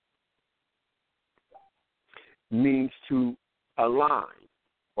religion means to align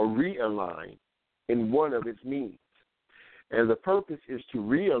or realign in one of its meanings. And the purpose is to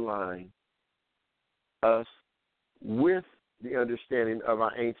realign us with the understanding of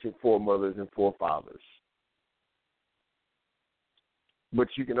our ancient foremothers and forefathers. But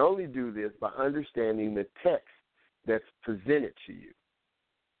you can only do this by understanding the text that's presented to you.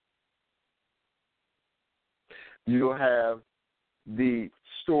 You'll have the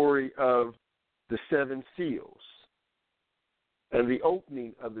story of the seven seals and the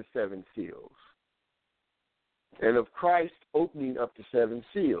opening of the seven seals, and of Christ opening up the seven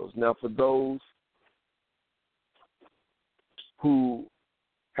seals. Now, for those who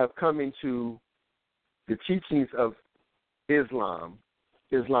have come into the teachings of Islamism,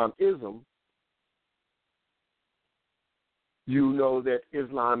 you know that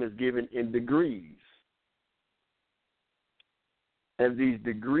Islam is given in degrees. And these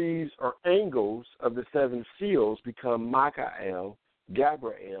degrees or angles of the seven seals become Michael,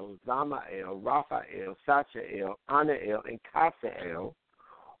 Gabriel, Zamael, Raphael, Sachael, Anael, and Kasael,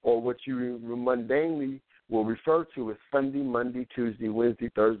 or what you mundanely will refer to as Sunday, Monday, Tuesday, Wednesday,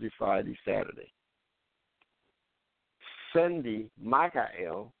 Thursday, Friday, Saturday. Sunday,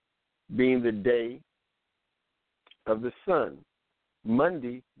 Michael, being the day of the sun.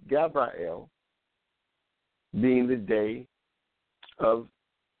 Monday, Gabriel, being the day of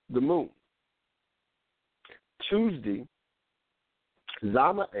the moon. Tuesday,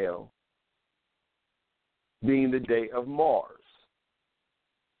 Zamael, being the day of Mars.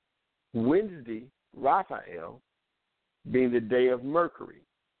 Wednesday, Raphael, being the day of Mercury.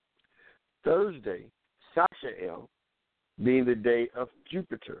 Thursday, Sachael, being the day of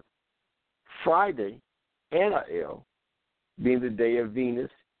Jupiter. Friday, Anael, being the day of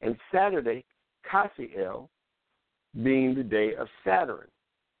Venus. And Saturday, Cassiel, being the day of Saturn.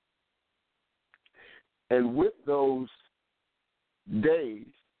 And with those days,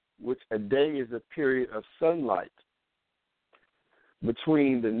 which a day is a period of sunlight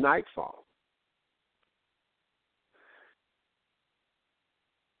between the nightfall,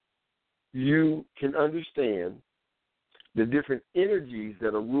 you can understand the different energies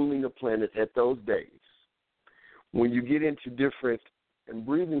that are ruling the planet at those days. When you get into different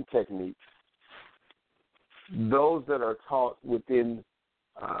breathing techniques, those that are taught within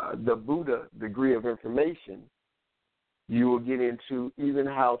the Buddha degree of information, you will get into even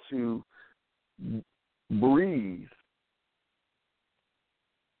how to breathe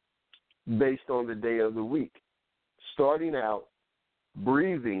based on the day of the week. Starting out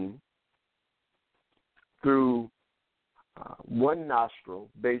breathing through one nostril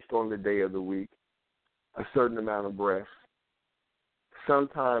based on the day of the week, a certain amount of breath,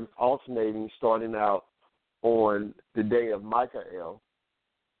 sometimes alternating, starting out on the day of Michael,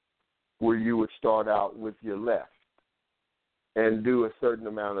 where you would start out with your left and do a certain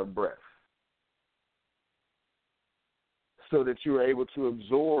amount of breath so that you are able to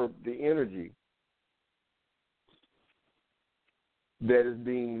absorb the energy that is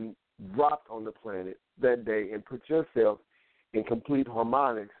being dropped on the planet that day and put yourself in complete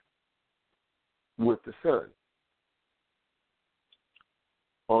harmonics with the sun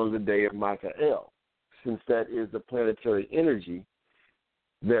on the day of Michael, since that is the planetary energy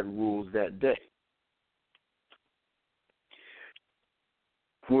that rules that day.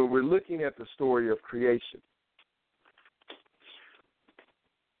 When we're looking at the story of creation,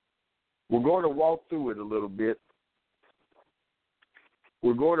 we're going to walk through it a little bit.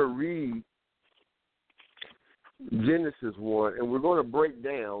 We're going to read Genesis 1, and we're going to break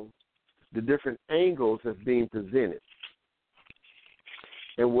down the different angles that's being presented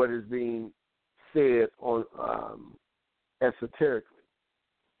and what is being said on esoterically.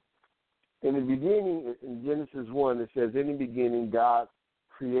 In the beginning, in Genesis 1, it says, in the beginning, God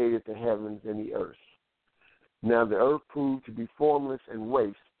created the heavens and the earth. Now the earth proved to be formless and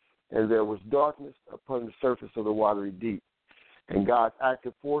waste, and there was darkness upon the surface of the watery deep. And God's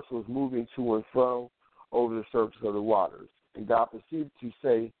active force was moving to and fro over the surface of the waters. And God proceeded to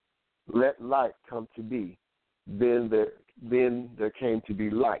say, let light come to be. Then there came to be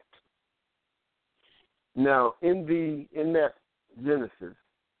light. Now, in that Genesis,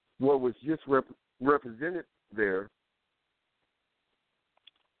 what was just represented there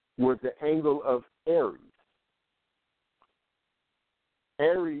was the angle of Aries.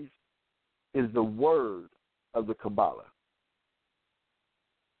 Aries is the word of the Kabbalah.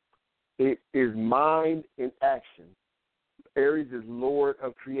 It is mind in action. Aries is Lord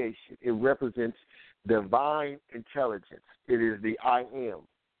of creation. It represents divine intelligence. It is the I am.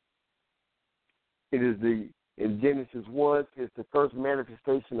 It is in Genesis 1, it's the first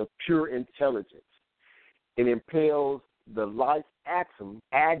manifestation of pure intelligence. It impels the life atom,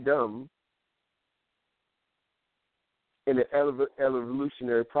 Adam, in the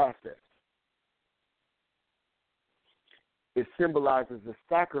evolutionary process. It symbolizes the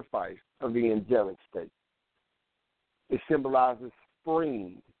sacrifice of the angelic state. It symbolizes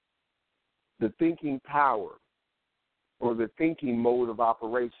spring, the thinking power, or the thinking mode of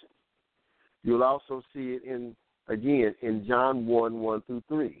operation. You'll also see it in John 1 through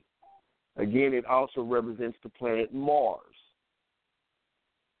 3. Again, it also represents the planet Mars.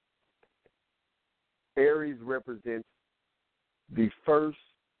 Aries represents the first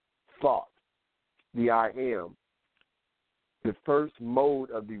thought, the I am, the first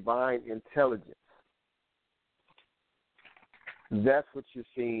mode of divine intelligence. That's what you're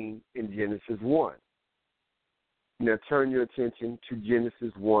seeing in Genesis 1. Now turn your attention to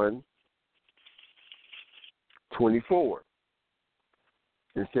Genesis 1:24.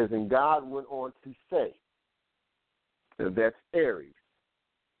 It says, and God went on to say, and that's Aries.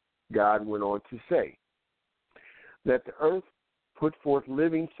 God went on to say that the earth put forth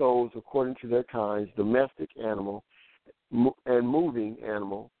living souls according to their kinds, domestic animal and moving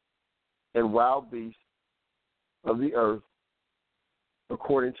animal, and wild beasts of the earth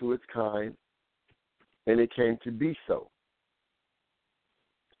according to its kind, and it came to be so.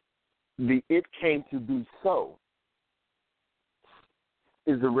 The it came to be so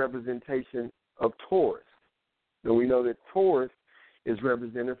is a representation of Taurus. And we know that Taurus is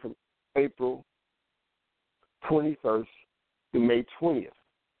represented from April 21st to May 20th.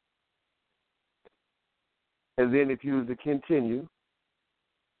 And then if you were to continue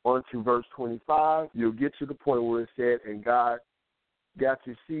on to verse 25, you'll get to the point where it said, and God got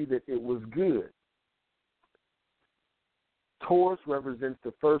to see that it was good. Taurus represents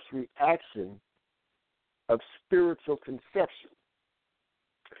the first reaction of spiritual conception.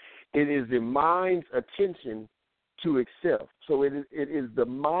 It is the mind's attention to itself. So it is the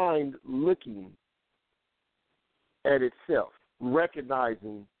mind looking at itself,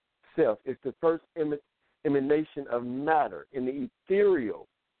 recognizing self. It's the first emanation of matter in the ethereal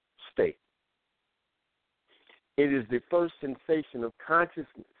state. It is the first sensation of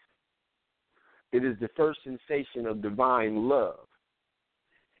consciousness. It is the first sensation of divine love.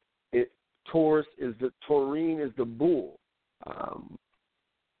 Taurine is the bull.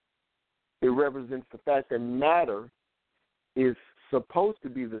 It represents the fact that matter is supposed to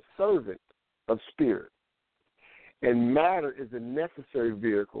be the servant of spirit. And matter is a necessary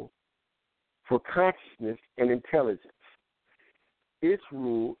vehicle for consciousness and intelligence. It's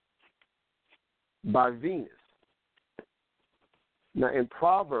ruled by Venus. Now, in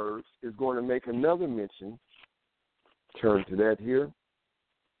Proverbs, is going to make another mention. Turn to that here.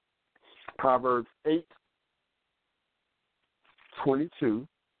 Proverbs 8:22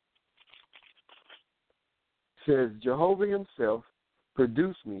 says, Jehovah himself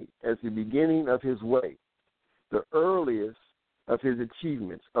produced me as the beginning of his way, the earliest of his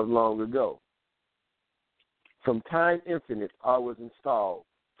achievements of long ago. From time infinite I was installed,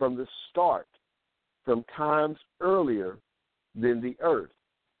 from the start, from times earlier than the earth.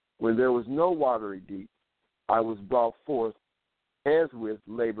 When there was no watery deep, I was brought forth as with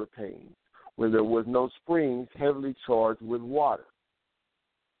labor pains. When there was no springs heavily charged with water.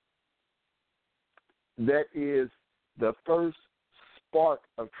 That is the first spark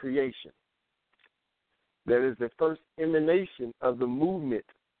of creation. That is the first emanation of the movement,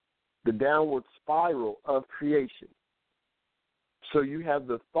 the downward spiral of creation. So you have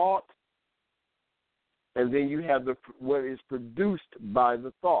the thought, and then you have what is produced by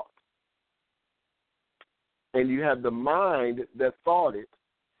the thought. And you have the mind that thought it,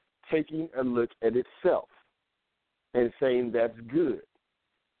 taking a look at itself and saying that's good.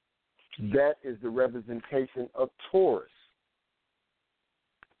 That is the representation of Taurus.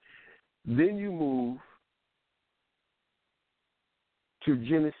 Then you move to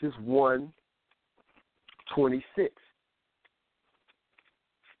Genesis 1:26.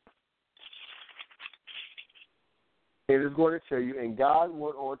 It is going to tell you, and God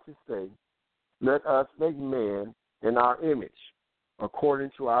went on to say, let us make man in our image, according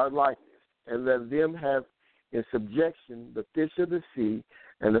to our likeness, and let them have in subjection the fish of the sea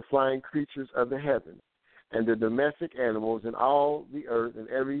and the flying creatures of the heavens, and the domestic animals and all the earth and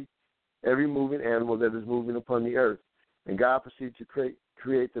every moving animal that is moving upon the earth. And God proceeded to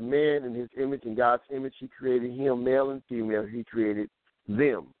create the man in his image. In God's image he created him, male and female. He created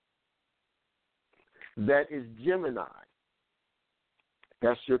them. That is Gemini.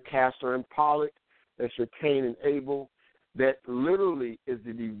 That's your Castor and Pollux. That's your Cain and Abel. That literally is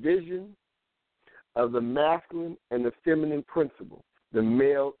the division of the masculine and the feminine principle, the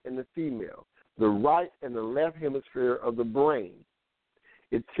male and the female, the right and the left hemisphere of the brain.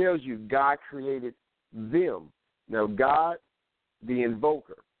 It tells you God created them. Now, God, the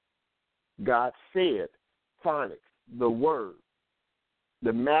invoker, God said, phonics, the word,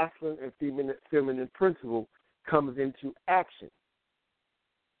 the masculine and feminine principle comes into action.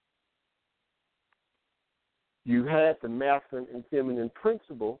 You had the masculine and feminine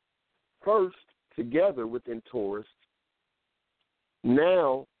principle first together within Taurus.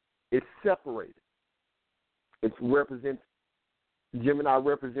 Now it's separated. Gemini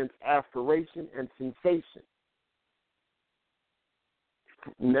represents aspiration and sensation.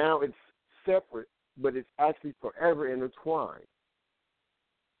 Now it's separate, but it's actually forever intertwined.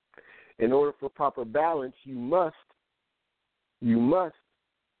 In order for proper balance, you must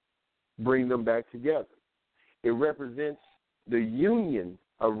bring them back together. It represents the union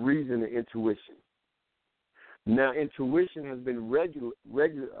of reason and intuition. Now, intuition has been relegated,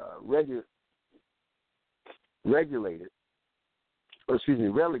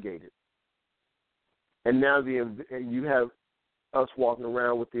 and now you have us walking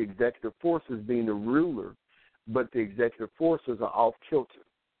around with the executive forces being the ruler, but the executive forces are off kilter.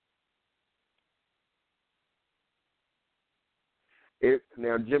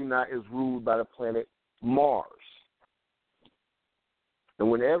 Now, Gemini is ruled by the planet Mars. And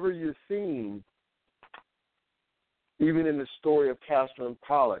whenever you're seeing, even in the story of Castor and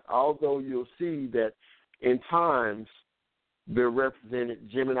Pollux, although you'll see that in times they're represented,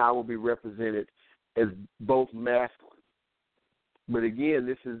 Gemini will be represented as both masculine. But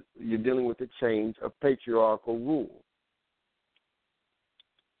again, you're dealing with the change of patriarchal rule.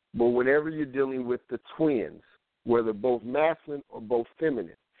 But whenever you're dealing with the twins, whether both masculine or both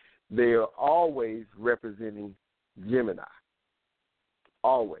feminine, they are always representing Gemini.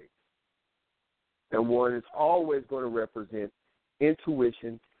 Always. And one is always going to represent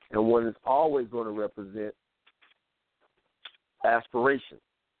intuition, and one is always going to represent aspiration.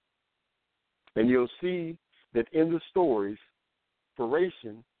 And you'll see that in the stories,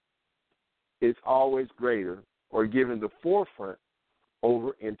 aspiration is always greater or given the forefront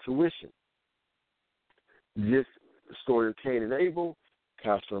over intuition. Just the story of Cain and Abel,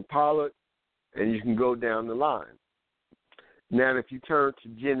 Castor and Pollux, and you can go down the line. Now, if you turn to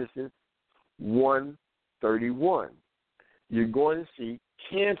Genesis 1:31, you're going to see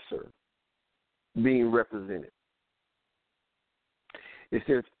Cancer being represented. It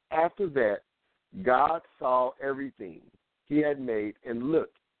says, after that, God saw everything he had made, and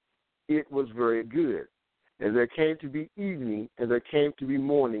looked, it was very good. And there came to be evening, and there came to be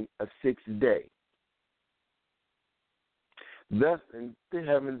morning, a sixth day. Thus, in the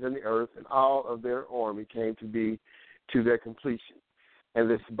heavens and the earth and all of their army came to be to their completion. And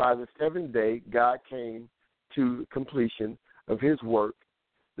this, by the seventh day, God came to completion of his work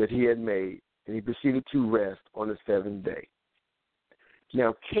that he had made, and he proceeded to rest on the seventh day.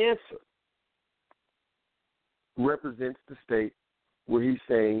 Now, Cancer represents the state where he's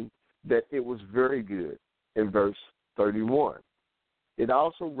saying that it was very good in verse 31. It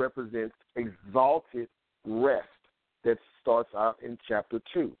also represents exalted rest that starts out in chapter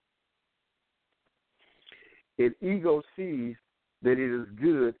 2. Ego sees that it is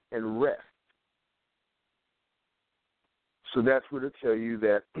good and rest. So that's where to tell you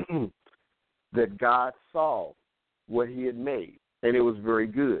that that God saw what he had made, and it was very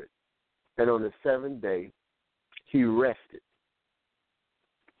good. And on the seventh day, he rested.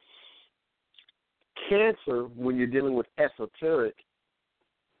 Cancer, when you're dealing with esoteric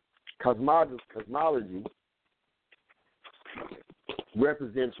cosmology,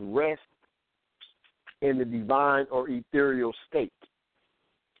 represents rest in the divine or ethereal state.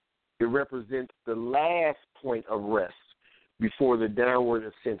 It represents the last point of rest before the downward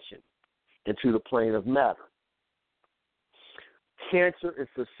ascension into the plane of matter. Cancer is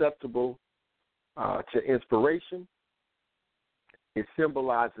susceptible to inspiration. It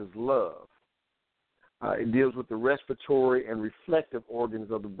symbolizes love. It deals with the respiratory and reflective organs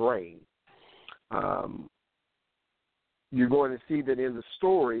of the brain. you're going to see that in the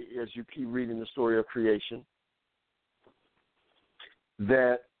story, as you keep reading the story of creation,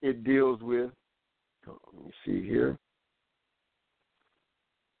 that it deals with, let me see here.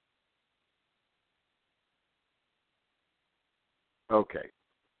 Okay.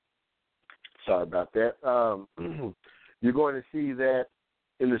 Sorry about that. You're going to see that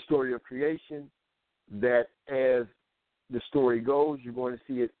in the story of creation, that as the story goes, you're going to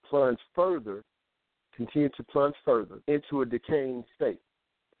see it plunge further, continue to plunge further into a decaying state.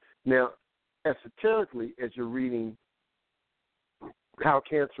 Now, esoterically, as you're reading how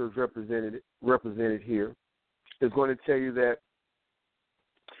cancer is represented here, is going to tell you that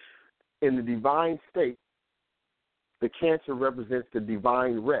in the divine state, the cancer represents the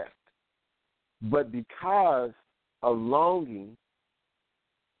divine rest. But because of longing,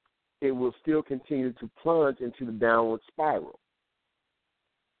 it will still continue to plunge into the downward spiral.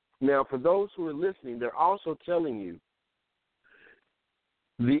 Now, for those who are listening, they're also telling you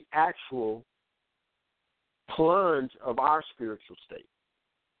the actual plunge of our spiritual state.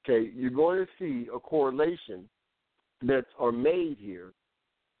 Okay, you're going to see a correlation that's made here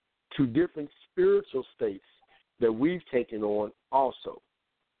to different spiritual states that we've taken on also.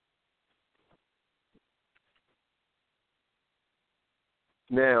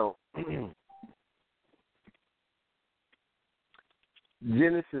 Now,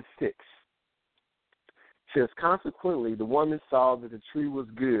 Genesis 6 says, consequently, the woman saw that the tree was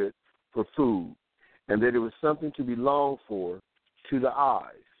good for food, and that it was something to be longed for to the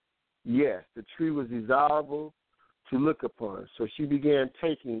eyes. Yes, the tree was desirable to look upon, so she began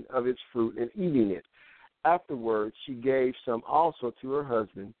taking of its fruit and eating it. Afterwards, she gave some also to her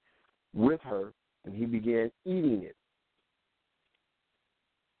husband with her, and he began eating it.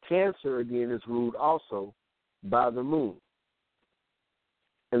 Cancer, again, is ruled also by the moon.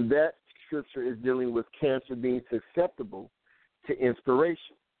 And that scripture is dealing with cancer being susceptible to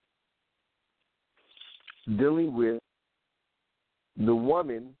inspiration, dealing with the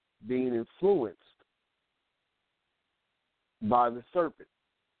woman being influenced by the serpent.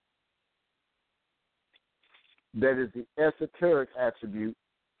 That is the esoteric attribute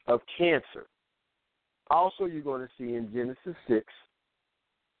of cancer. Also, you're going to see in Genesis 6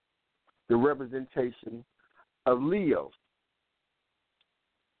 the representation of Leo.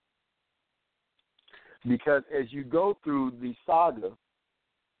 Because as you go through the saga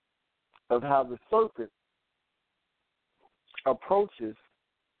of how the serpent approaches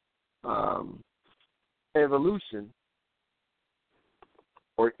evolution,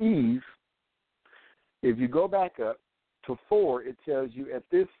 or Eve, if you go back up to 4, it tells you at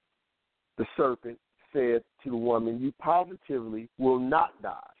this, the serpent said to the woman, you positively will not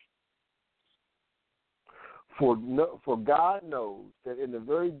die. For God knows that in the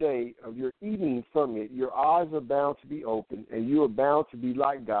very day of your eating from it, your eyes are bound to be open, and you are bound to be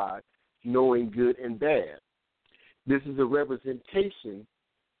like God, knowing good and bad. This is a representation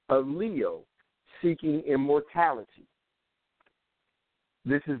of Leo seeking immortality.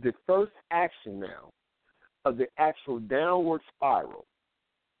 This is the first action now of the actual downward spiral.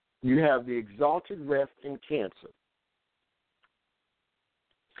 You have the exalted rest in Cancer.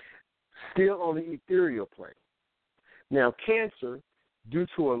 Still on the ethereal plane. Now, Cancer, due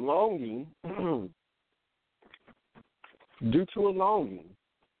to a longing,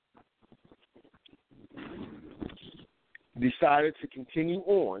 decided to continue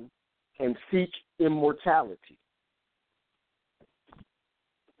on and seek immortality.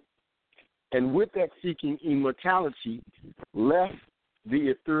 And with that seeking immortality, left the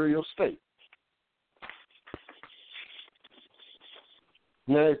ethereal state.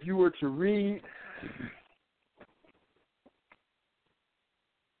 Now, if you were to read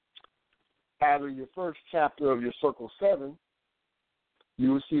out of your first chapter of your Circle 7,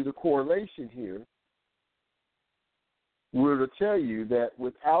 you will see the correlation here. We're to tell you that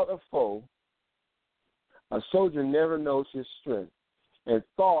without a foe, a soldier never knows his strength, and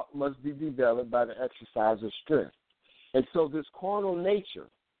thought must be developed by the exercise of strength. And so this carnal nature,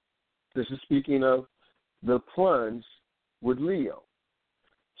 this is speaking of the plunge with Leo,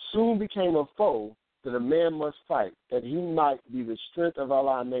 soon became a foe that a man must fight, that he might be the strength of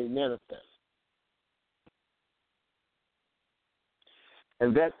Allah made manifest.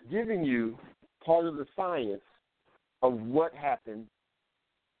 And that's giving you part of the science of what happened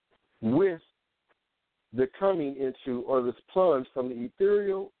with the coming into, or this plunge from the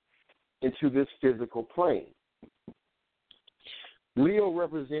ethereal into this physical plane. Leo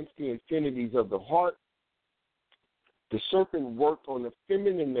represents the infinities of the heart. The serpent worked on the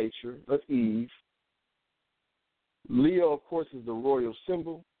feminine nature of Eve. Leo, of course, is the royal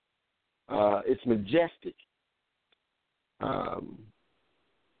symbol. It's majestic.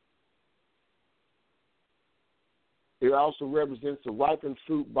 It also represents the ripened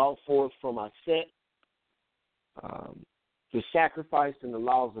fruit brought forth from our set, the sacrifice and the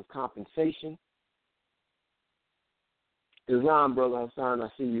laws of compensation. Islam, Brother Hassan, I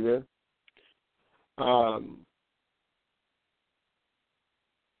see you there.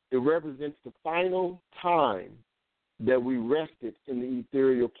 It represents the final time that we rested in the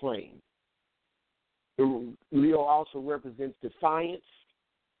ethereal plane. Leo also represents defiance.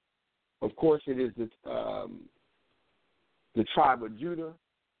 Of course, it is the tribe of Judah.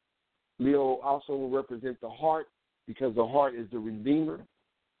 Leo also will represent the heart because the heart is the redeemer.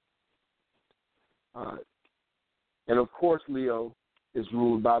 And of course, Leo is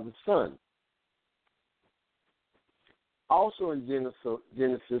ruled by the sun. Also in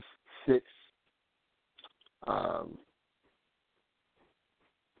Genesis 6,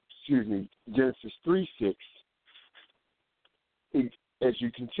 Genesis 3:6, as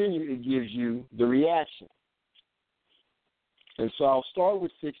you continue, it gives you the reaction. And so I'll start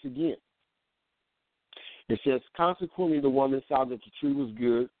with 6 again. It says, consequently, the woman saw that the tree was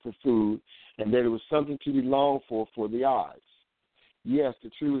good for food and that it was something to be longed for the eyes. Yes, the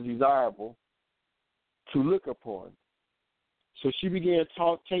tree was desirable to look upon. So she began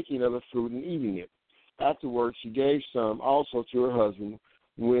taking of the fruit and eating it. Afterwards, she gave some also to her husband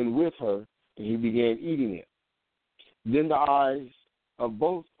when with her, and he began eating it. Then the eyes of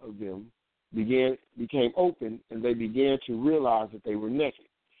both of them became open, and they began to realize that they were naked.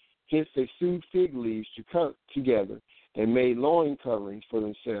 Hence they sewed fig leaves to cut together and made loin coverings for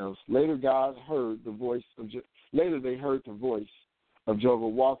themselves. Later they heard the voice of Jehovah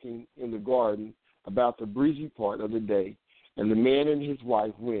walking in the garden about the breezy part of the day, and the man and his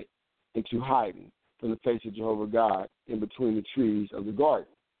wife went into hiding from the face of Jehovah God in between the trees of the garden.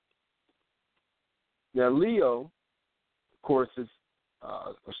 Now Leo, of course, is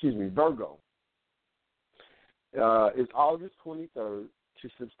Virgo. Is August 23rd to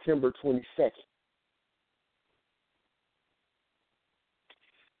September 22nd.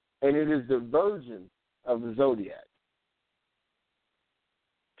 And it is the virgin of the zodiac.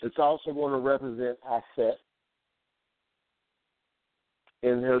 It's also going to represent Aset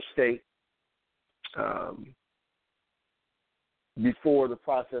in her state before the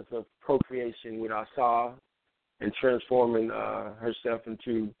process of procreation with Asa and transforming herself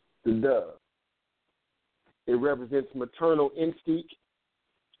into the dove. It represents maternal instinct.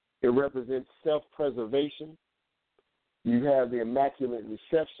 It represents self-preservation. You have the Immaculate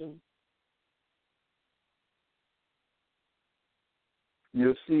Reception.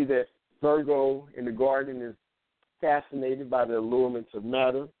 You'll see that Virgo in the garden is fascinated by the allurements of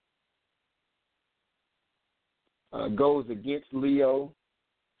matter, goes against Leo,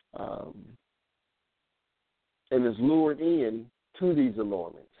 and is lured in to these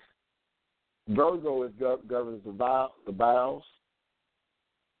allurements. Virgo governs the bowels.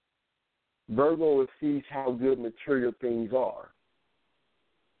 Virgo sees how good material things are.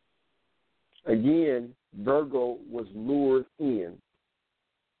 Again, Virgo was lured in.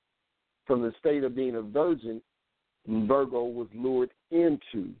 From the state of being a virgin, Virgo was lured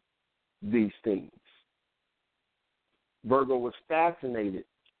into these things. Virgo was fascinated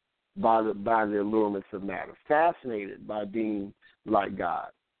by the allurements of matter, fascinated by being like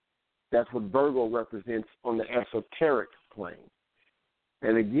God. That's what Virgo represents on the esoteric plane.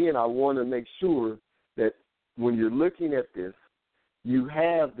 And again, I want to make sure that when you're looking at this, you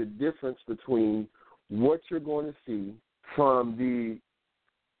have the difference between what you're going to see from the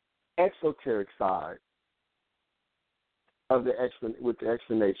exoteric side of with the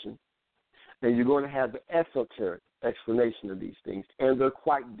explanation, and you're going to have the esoteric explanation of these things. And they're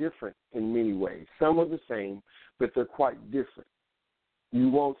quite different in many ways. Some are the same, but they're quite different. You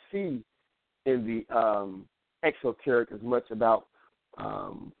won't see in the exoteric as much about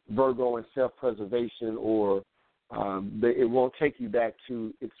Virgo and self-preservation, or it won't take you back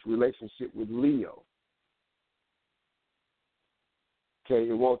to its relationship with Leo. Okay,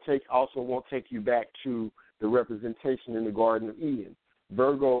 it won't take you back to the representation in the Garden of Eden.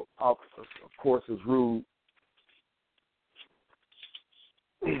 Virgo, of course, is ruled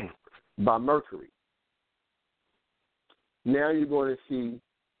by Mercury. Now you're going to see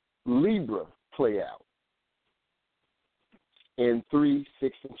Libra play out in 3,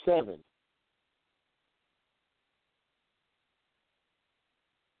 6, and 7.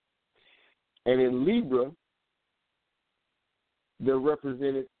 And in Libra, they're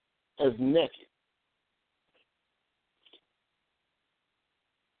represented as naked.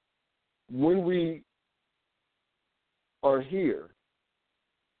 When we are here,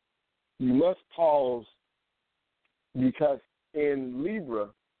 you must pause because in Libra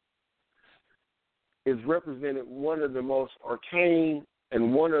is represented one of the most arcane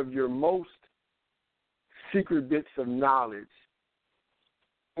and one of your most secret bits of knowledge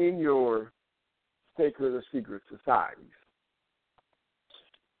in your sacred or secret societies.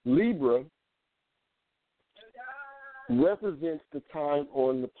 Libra represents the time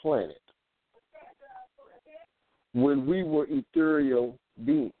on the planet when we were ethereal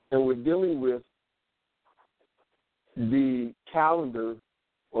beings, and we're dealing with the calendar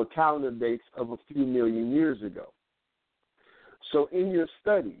or calendar dates of a few million years ago. So in your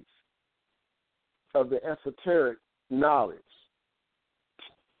studies of the esoteric knowledge,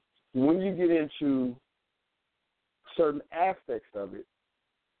 when you get into certain aspects of it,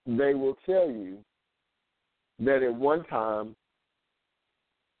 they will tell you that at one time,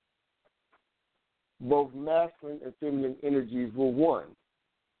 both masculine and feminine energies were one.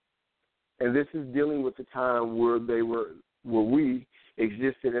 And this is dealing with the time where we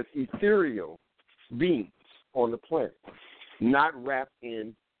existed as ethereal beings on the planet, not wrapped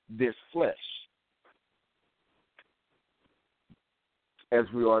in this flesh as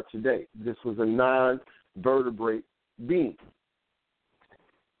we are today. This was a non-vertebrate being.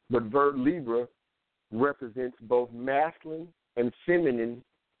 But Libra represents both masculine and feminine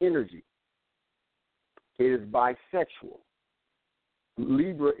energy. It is bisexual.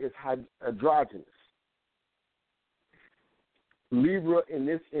 Libra is androgynous. Libra, in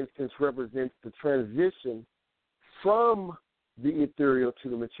this instance, represents the transition from the ethereal to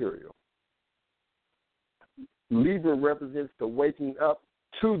the material. Libra represents the waking up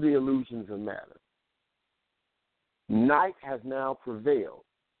to the illusions of matter. Night has now prevailed.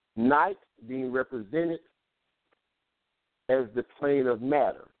 Night being represented as the plane of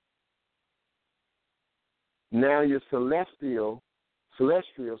matter. Now your celestial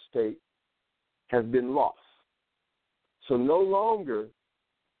state has been lost. So no longer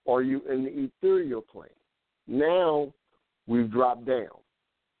are you in the ethereal plane. Now we've dropped down.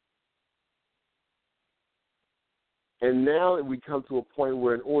 And now we come to a point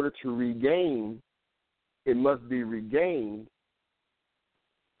where in order to regain, it must be regained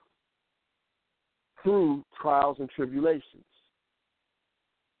through trials and tribulations.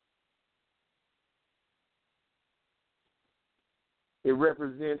 It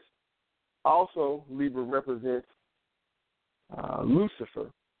represents, also Libra represents Lucifer,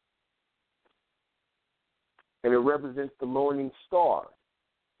 and it represents the morning star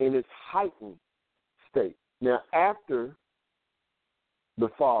in its heightened state. Now, after the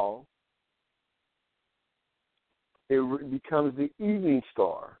fall, it becomes the evening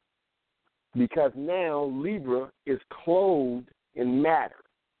star, because now Libra is clothed in matter.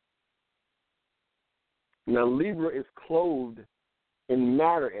 Now, Libra is clothed in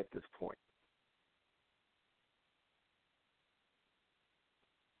matter at this point.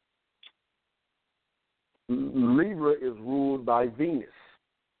 Libra is ruled by Venus.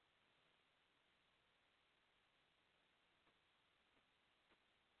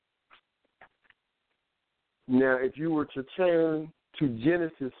 Now, if you were to turn to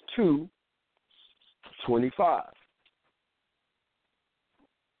Genesis 2:25,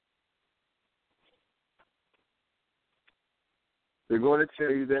 they're going to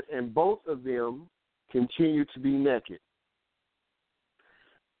tell you that, and both of them continue to be naked,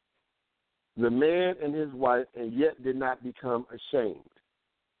 the man and his wife, and yet did not become ashamed.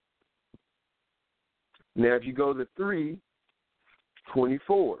 Now, if you go to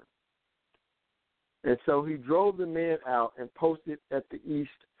 3:24, and so he drove the man out and posted at the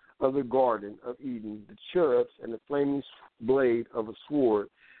east of the Garden of Eden the cherubs and the flaming blade of a sword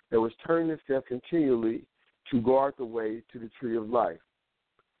that was turning itself continually to guard the way to the tree of life.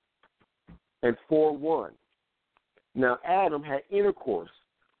 And 4:1, now Adam had intercourse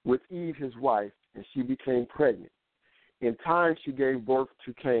with Eve, his wife, and she became pregnant. In time she gave birth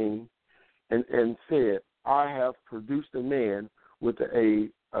to Cain and said, I have produced a man with the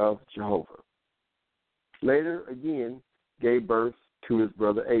aid of Jehovah. Later, again, gave birth to his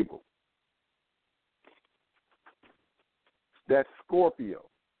brother Abel. That's Scorpio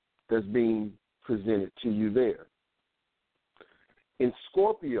that's being presented to you there. In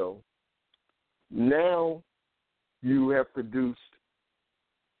Scorpio, now you have produced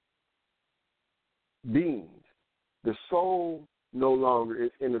beings. The soul no longer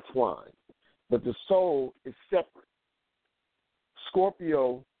is intertwined, but the soul is separate.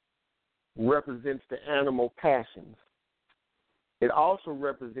 Scorpio represents the animal passions. It also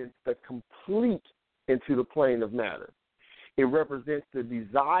represents the complete into the plane of matter. It represents the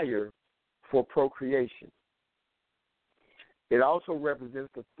desire for procreation. It also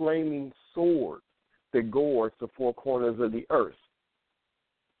represents the flaming sword that gores the four corners of the earth.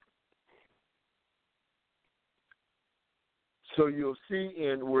 So you'll see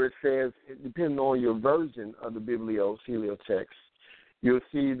in where it says, depending on your version of the bibliotext, you'll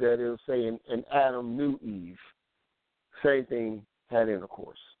see that it'll say, and Adam knew Eve. Same thing, had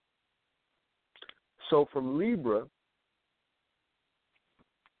intercourse. So from Libra,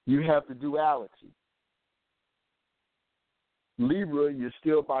 you have the duality. Libra, you're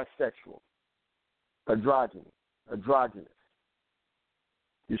still bisexual, androgynous.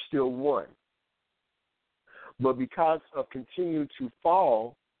 You're still one. But because of continuing to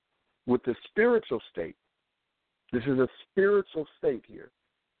fall with the spiritual state, this is a spiritual state here,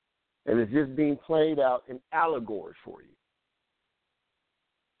 and it's just being played out in allegory for you.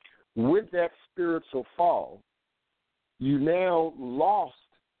 With that spiritual fall, you now lost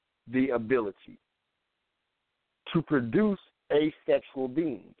the ability to produce asexual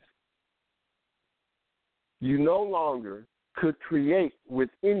beings. You no longer could create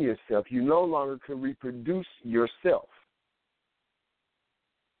within yourself. You no longer can reproduce yourself.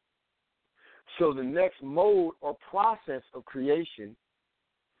 So the next mode or process of creation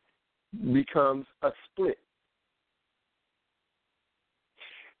becomes a split.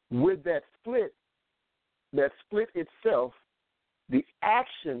 With that split itself, the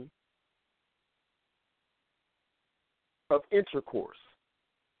action of intercourse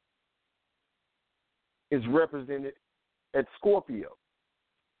is represented at Scorpio.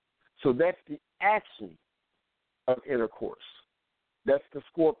 So that's the action of intercourse. That's the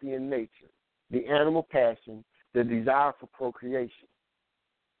Scorpion nature, the animal passion, the desire for procreation.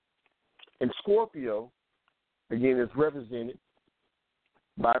 And Scorpio, again, is represented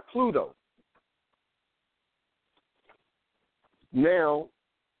by Pluto. Now,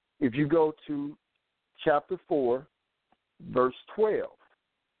 if you go to chapter 4, verse 12,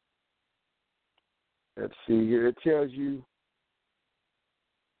 let's see here, it tells you,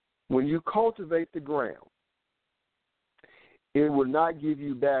 when you cultivate the ground, it will not give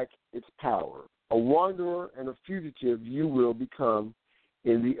you back its power. A wanderer and a fugitive you will become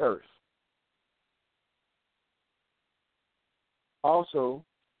in the earth. Also,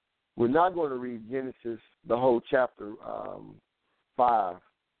 we're not going to read Genesis, the whole chapter 5,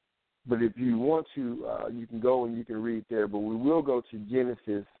 but if you want to, you can go and you can read there, but we will go to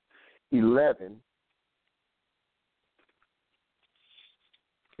Genesis 11,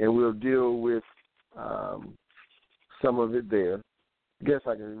 and we'll deal with some of it there. I guess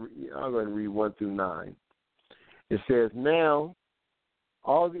I'm going to read 1 through 9. It says, now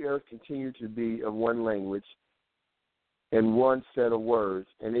all the earth continued to be of one language and one set of words,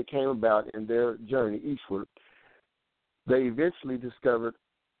 and it came about in their journey eastward. They eventually discovered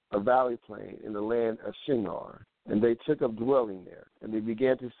a valley plain in the land of Shinar, and they took up dwelling there, and they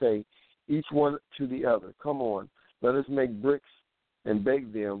began to say, each one to the other, come on, let us make bricks and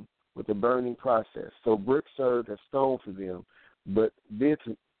bake them with the burning process. So brick served as stone for them, but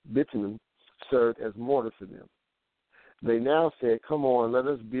bitumen served as mortar for them. They now said, come on, let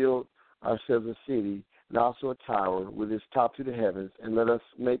us build ourselves a city and also a tower with its top to the heavens, and let us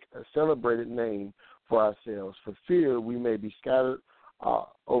make a celebrated name for ourselves, for fear we may be scattered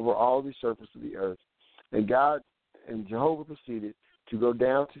over all the surface of the earth. And God and Jehovah proceeded to go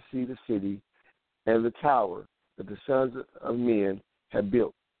down to see the city and the tower that the sons of men had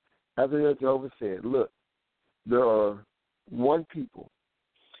built. After that, Jehovah said, look, there are one people,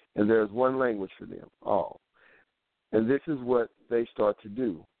 and there is one language for them all. And this is what they start to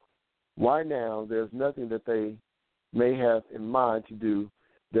do. Why now there's nothing that they may have in mind to do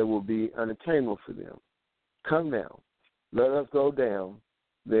that will be unattainable for them. Come now, let us go down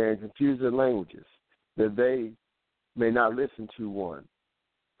there and confuse their languages, that they may not listen to one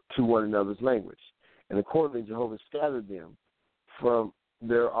another's language. And accordingly, Jehovah scattered them from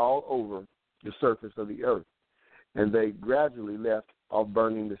there all over the surface of the earth, and they gradually left off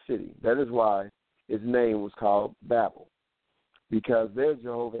burning the city. That is why its name was called Babel, because there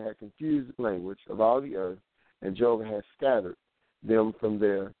Jehovah had confused the language of all the earth, and Jehovah had scattered them from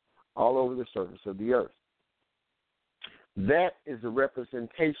there all over the surface of the earth. That is a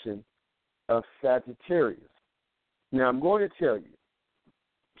representation of Sagittarius. Now, I'm going to tell you,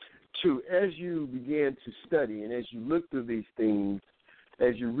 too, as you begin to study and as you look through these things,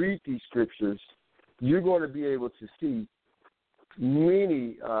 as you read these scriptures, you're going to be able to see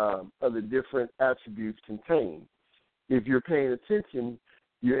many of the different attributes contained. If you're paying attention,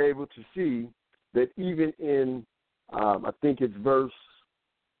 you're able to see that even in, I think it's verse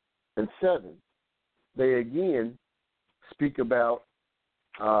 7, they again speak about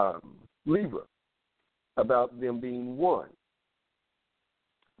Libra, about them being one.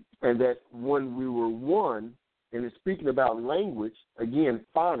 And that when we were one, and it's speaking about language, again,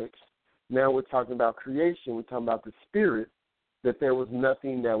 phonics, now we're talking about creation, we're talking about the spirit, that there was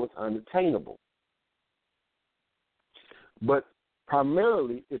nothing that was unattainable. But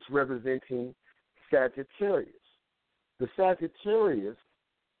primarily it's representing Sagittarius. The Sagittarius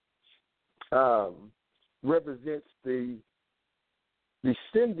represents the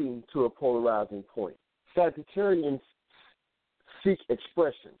descending to a polarizing point. Sagittarians seek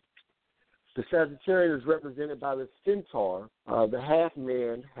expression. The Sagittarian is represented by the centaur, the half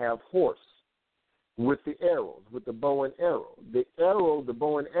man, half horse, with the arrows, with the bow and arrow. The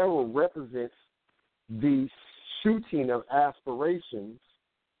bow and arrow represents the shooting of aspirations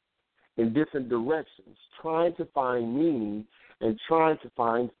in different directions, trying to find meaning and trying to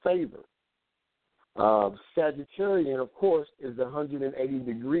find favor. Sagittarian, of course, is the 180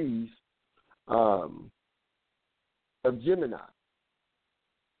 degrees of Gemini.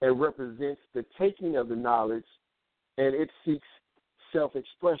 It represents the taking of the knowledge, and it seeks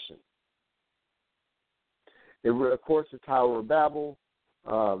self-expression. Of course, the Tower of Babel,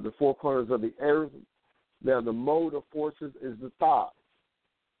 the four corners of the earth. Now, the mode of forces is the thought.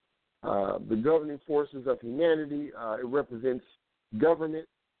 The governing forces of humanity, it represents government.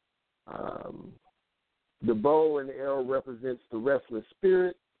 The bow and the arrow represents the restless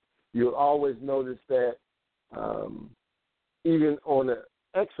spirit. You'll always notice that even on an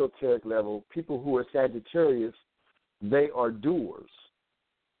exoteric level, people who are Sagittarius, they are doers.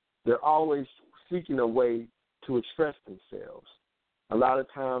 They're always seeking a way to express themselves. A lot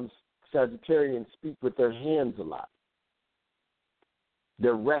of times, Sagittarians speak with their hands a lot.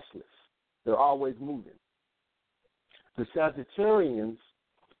 They're restless. They're always moving. The Sagittarians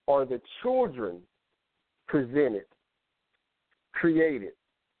are the children presented, created,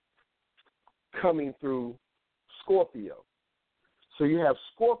 coming through Scorpio. So you have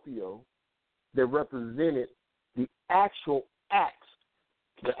Scorpio that represented the actual act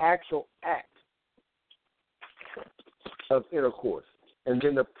of intercourse. And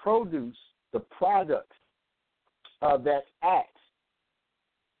then the product of that act,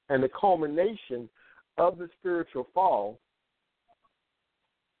 and the culmination of the spiritual fall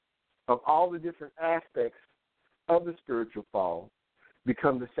of all the different aspects of the spiritual fall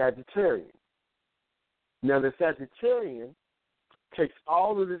become the Sagittarian. Now, the Sagittarian takes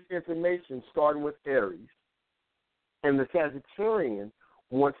all of this information, starting with Aries, and the Sagittarian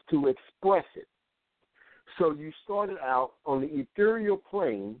wants to express it. So you started out on the ethereal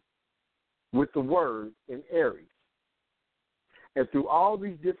plane with the word in Aries. And through all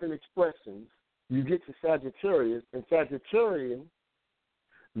these different expressions, you get to Sagittarius, and Sagittarian,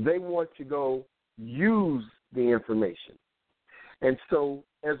 they want to go use the information. And so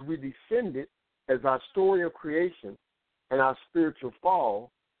as we descended, as our story of creation and our spiritual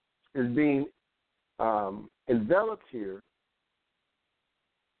fall is being enveloped here,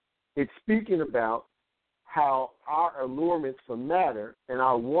 it's speaking about how our allurements for matter and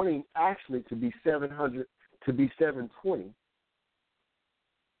our wanting actually to be 700, to be 720.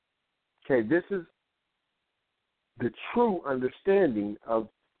 Okay, this is the true understanding of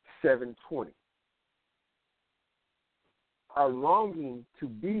 720. Our longing to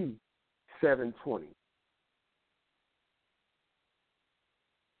be 720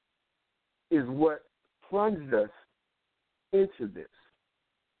 is what plunged us into this.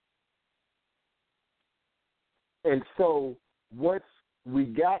 And so once we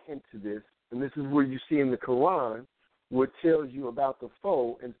got into this, and this is where you see in the Quran, what tells you about the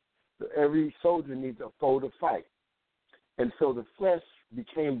foe, and every soldier needs a foe to fight. And so the flesh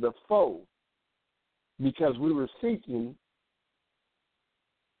became the foe because we were seeking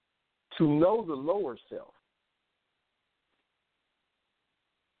to know the lower self.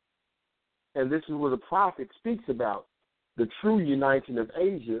 And this is where the prophet speaks about the true uniting of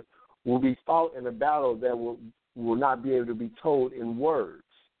Asia will be fought in a battle that will not be able to be told in words,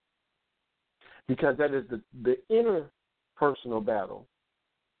 because that is the inner personal battle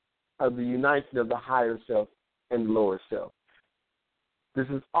of the uniting of the higher self and the lower self. This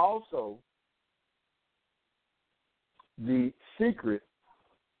is also the secret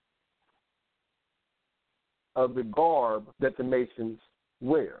of the garb that the Masons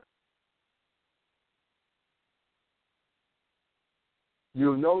wear.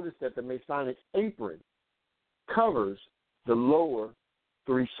 You'll notice that the Masonic apron covers the lower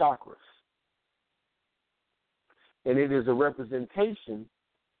three chakras. And it is a representation,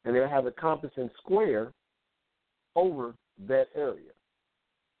 and they have a compass and square over that area.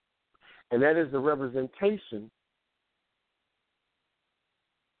 And that is the representation,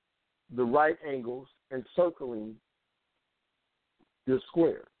 the right angles and circling your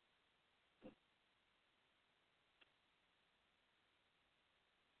square.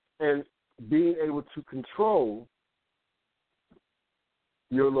 and being able to control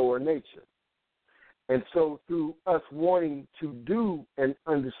your lower nature. And so through us wanting to do and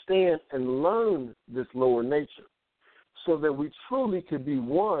understand and learn this lower nature so that we truly could be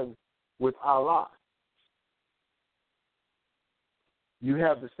one with Allah, you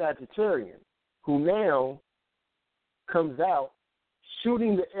have the Sagittarian who now comes out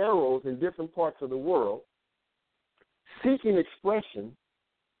shooting the arrows in different parts of the world, seeking expression,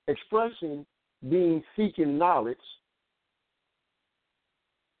 expression being seeking knowledge,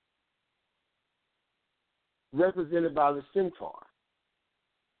 represented by the centaur.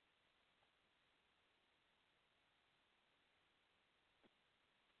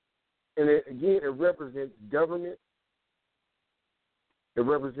 And it represents government. It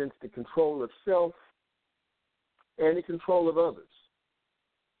represents the control of self and the control of others.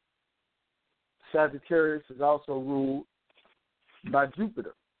 Sagittarius is also ruled by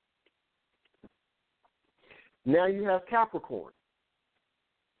Jupiter. Now you have Capricorn.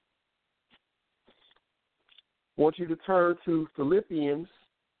 I want you to turn to Philippians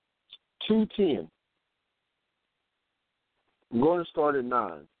 2:10. I'm going to start at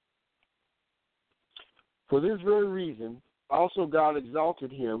 9. For this very reason, also God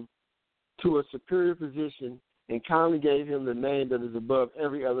exalted him to a superior position and kindly gave him the name that is above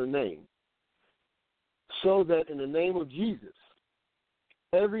every other name, so that in the name of Jesus,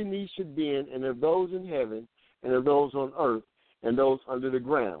 every knee should bend, and of those in heaven, and of those on earth, and those under the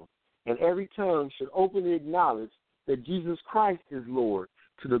ground, and every tongue should openly acknowledge that Jesus Christ is Lord,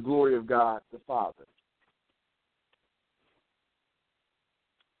 to the glory of God the Father.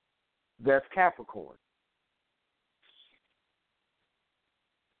 That's Capricorn.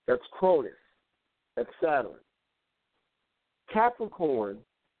 That's Cronus. That's Saturn. Capricorn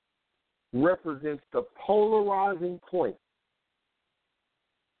represents the polarizing point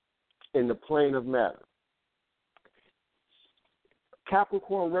in the plane of matter.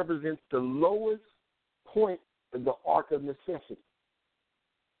 Capricorn represents the lowest point in the arc of necessity.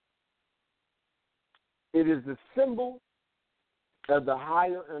 It is the symbol of the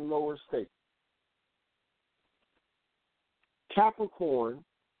higher and lower state. Capricorn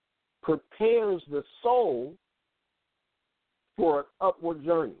prepares the soul for an upward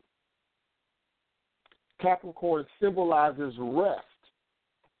journey. Capricorn symbolizes rest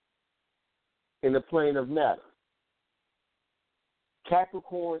in the plane of matter.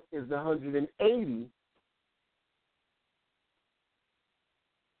 Capricorn is the 180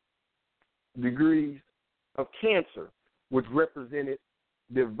 degrees of Cancer, which represented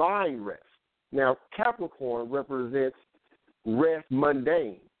divine rest. Now, Capricorn represents rest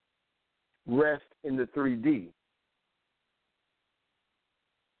mundane, rest in the 3D.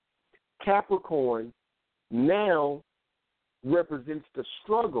 Capricorn now represents the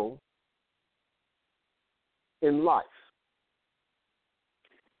struggle in life.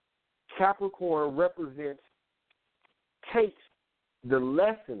 Capricorn takes the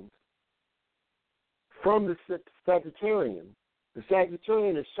lessons from the Sagittarian. The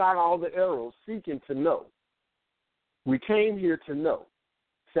Sagittarian has shot all the arrows seeking to know. We came here to know.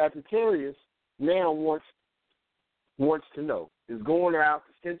 Sagittarius now wants to know. Is going out,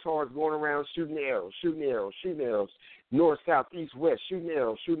 the centaur is going around shooting arrows, north, south, east, west, shooting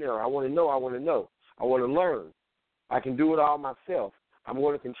arrows. I want to know. I want to learn. I can do it all myself. I'm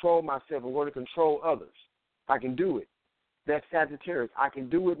going to control myself. I'm going to control others. I can do it. That's Sagittarius. I can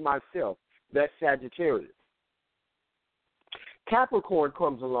do it myself. That's Sagittarius. Capricorn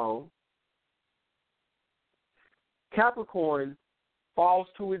comes along. Capricorn falls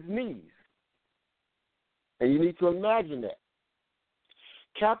to his knees. And you need to imagine that.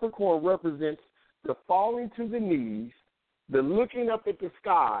 Capricorn represents the falling to the knees, the looking up at the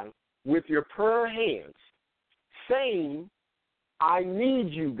sky with your prayer hands, saying, I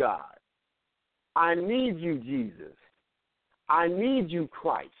need you, God. I need you, Jesus. I need you,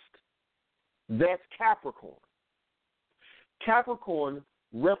 Christ. That's Capricorn. Capricorn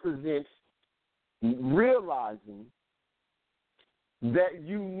represents realizing that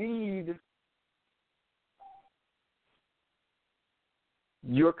you need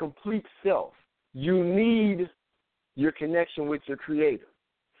your complete self. You need your connection with your Creator.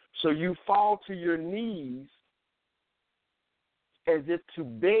 So you fall to your knees as if to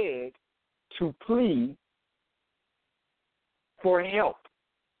beg, to plead for help.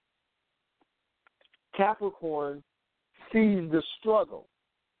 Capricorn sees the struggle.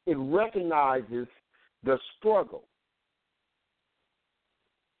 It recognizes the struggle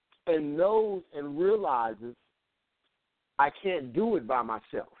and knows and realizes I can't do it by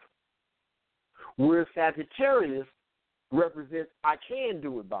myself. Where Sagittarius represents I can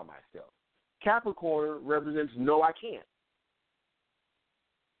do it by myself. Capricorn represents no, I can't.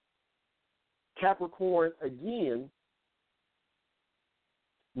 Capricorn, again,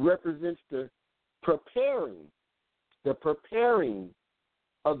 represents the preparing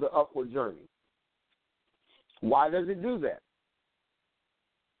of the upward journey. Why does it do that?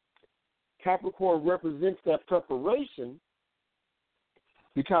 Capricorn represents that preparation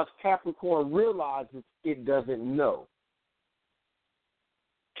because Capricorn realizes it doesn't know.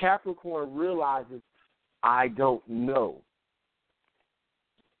 Capricorn realizes, I don't know.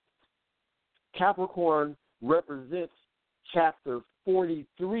 Capricorn represents chapter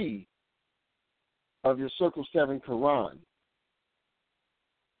 43 of your Circle 7 Quran.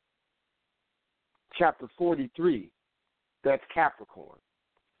 Chapter 43, that's Capricorn.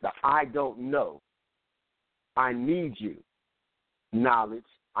 The I don't know. I need you. Knowledge,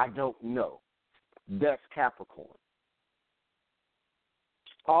 I don't know. That's Capricorn.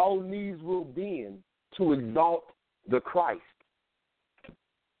 All knees will bend to exalt the Christ.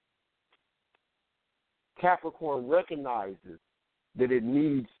 Capricorn recognizes that it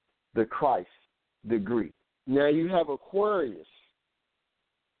needs the Christ degree. Now you have Aquarius.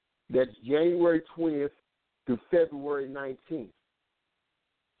 That's January 20th through February 19th.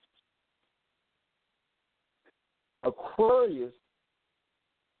 Aquarius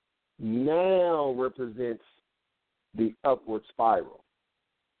now represents the upward spiral.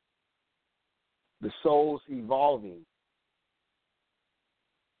 The soul's evolving.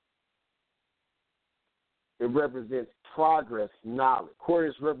 It represents progress, knowledge.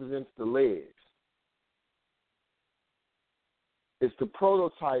 Aquarius represents the legs. It's the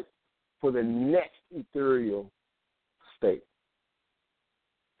prototype for the next ethereal state.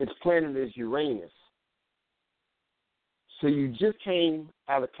 Its planet is Uranus. So you just came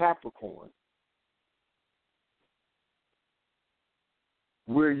out of Capricorn,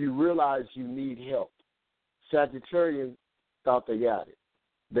 where you realize you need help. Sagittarians thought they got it.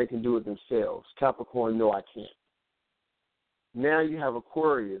 They can do it themselves. Capricorn, no, I can't. Now you have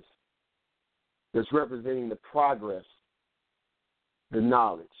Aquarius that's representing the progress, the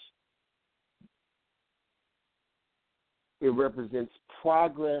knowledge. It represents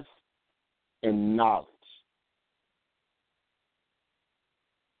progress and knowledge.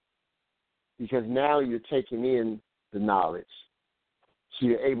 Because now you're taking in the knowledge, so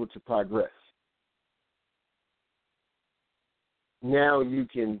you're able to progress. Now you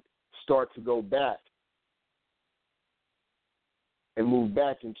can start to go back and move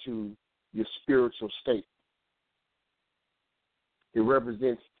back into your spiritual state. It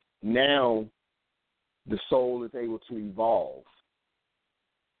represents now the soul is able to evolve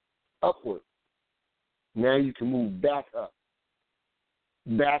upward. Now you can move back up,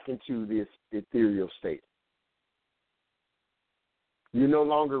 back into this ethereal state. You're no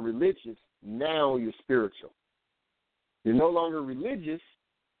longer religious, now you're spiritual. You're no longer religious,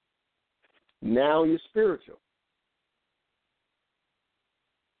 now you're spiritual.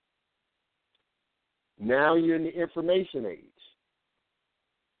 Now you're in the information age.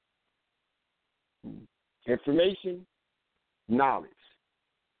 Information, knowledge.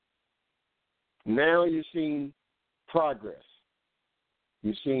 Now you're seeing progress.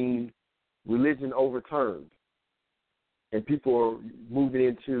 You're seeing religion overturned. And people are moving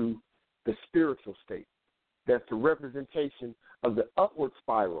into the spiritual state. That's the representation of the upward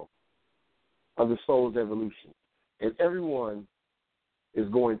spiral of the soul's evolution. And everyone is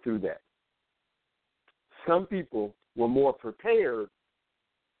going through that. Some people were more prepared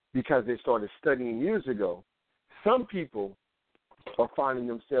because they started studying years ago. Some people are finding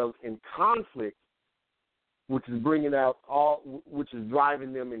themselves in conflict, which is which is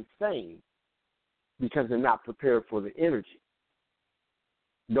driving them insane because they're not prepared for the energy.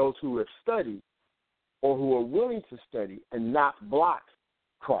 Those who have studied or who are willing to study and not block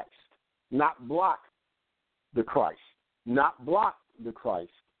Christ, not block the Christ, not block the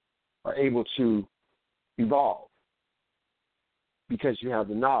Christ, are able to evolve because you have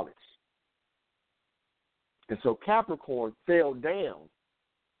the knowledge. And so Capricorn fell down.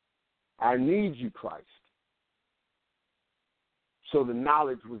 I need you, Christ. So the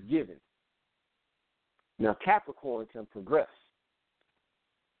knowledge was given. Now Capricorn can progress.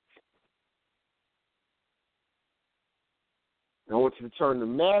 I want you to turn to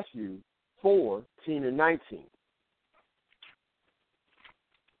Matthew 4:10 and 19.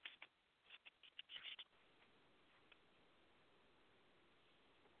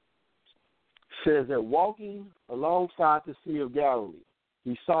 Says that walking alongside the Sea of Galilee,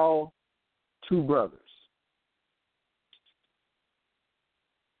 he saw two brothers.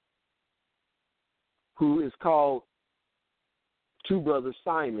 Who is called two brothers,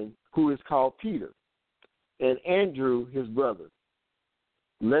 Simon, who is called Peter, and Andrew, his brother,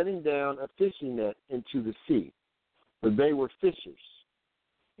 letting down a fishing net into the sea, for they were fishers.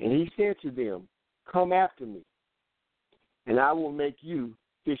 And he said to them, come after me, and I will make you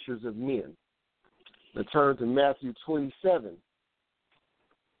fishers of men. Now turn to Matthew 27,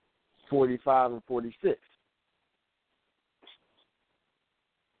 45 and 46.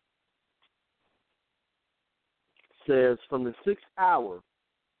 Says, from the 6th hour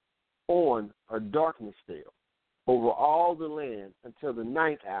on, a darkness fell over all the land until the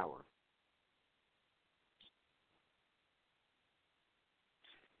 9th hour.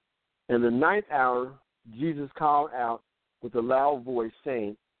 In the 9th hour, Jesus called out with a loud voice,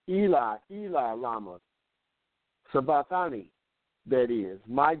 saying, Eli, Eli, lama sabachthani, that is,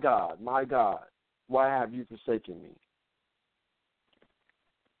 my God, why have you forsaken me?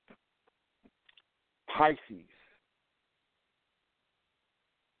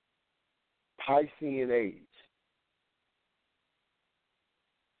 Piscean age.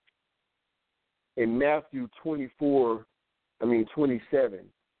 In Matthew 27,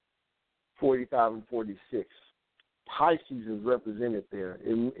 45 and 46, Pisces is represented there.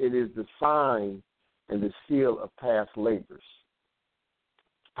 It is the sign and the seal of past labors.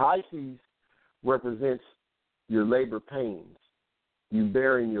 Pisces represents your labor pains, you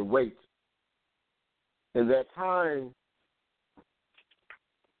bearing your weight. In that time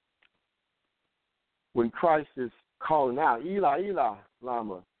when Christ is calling out, Eli, Eli,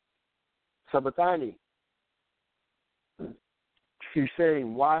 lama sabachthani, he's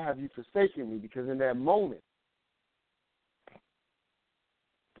saying, why have you forsaken me? Because in that moment,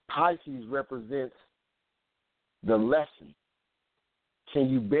 Pisces represents the lesson. Can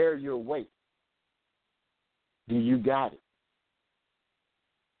you bear your weight? Do you got it?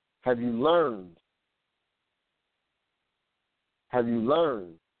 Have you learned?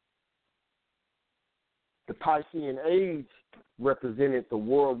 The Piscean age represented the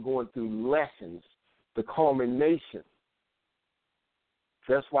world going through lessons, the culmination.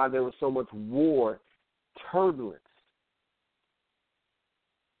 That's why there was so much war, turbulence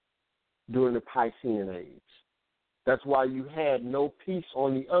during the Piscean age. That's why you had no peace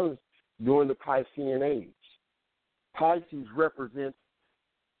on the earth during the Piscean age. Pisces represents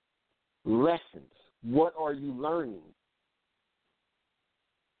lessons. What are you learning?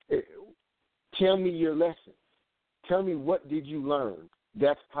 Tell me your lessons. Tell me, what did you learn?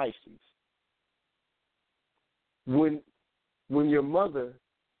 That's Pisces. When your mother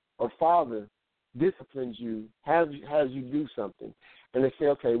or father disciplines you, has you do something, and they say,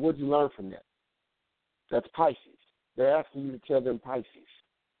 okay, what did you learn from that? That's Pisces. They're asking you to tell them Pisces.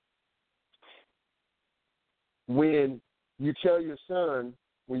 When you tell your son,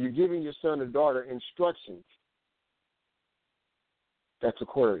 when you're giving your son or daughter instructions, that's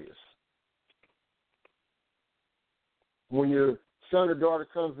Aquarius. When your son or daughter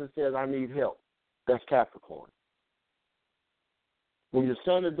comes and says, I need help, that's Capricorn. When your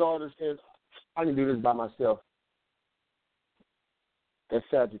son or daughter says, I can do this by myself, that's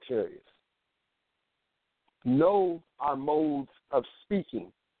Sagittarius. Know our modes of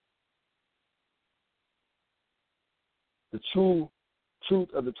speaking. The true truth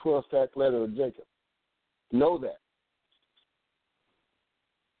of the 12th letter of Jacob. Know that.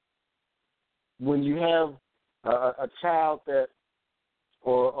 When you have a child that,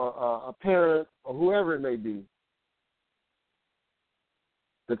 or a parent, or whoever it may be,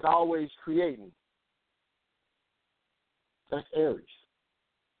 that's always creating, that's Aries.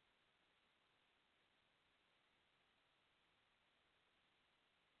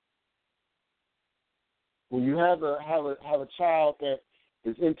 When you have a child that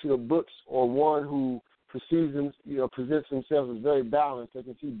is into the books, or one who presents themselves as very balanced, they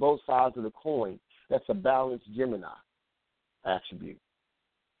can see both sides of the coin. That's a balanced Gemini attribute.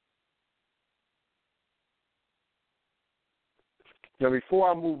 Now, before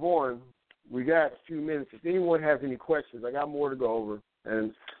I move on, we got a few minutes. If anyone has any questions, I got more to go over,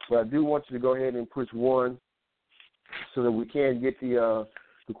 but I do want you to go ahead and push 1 so that we can get the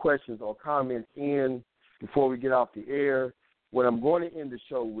questions or comments in before we get off the air. What I'm going to end the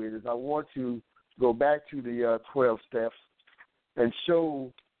show with is I want to go back to the 12 steps and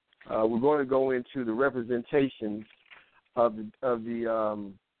show. We're going to go into the representation of the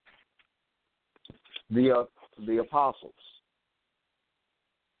apostles.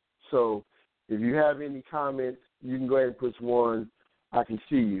 So if you have any comments, you can go ahead and push 1. I can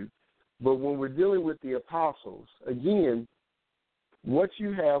see you. But when we're dealing with the apostles, again, what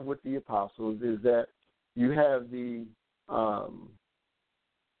you have with the apostles is that you have the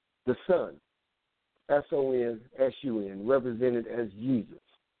sun. S-O-N-S-U-N, represented as Jesus.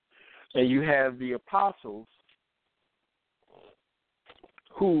 And you have the apostles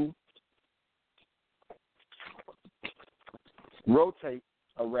who rotate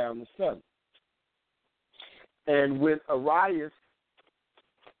around the sun. And when Arius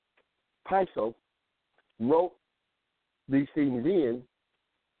Piso wrote these things in,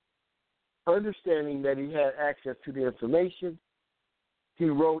 understanding that he had access to the information, he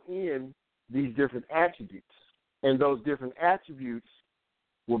wrote in these different attributes. And those different attributes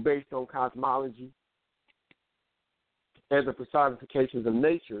were based on cosmology and the personifications of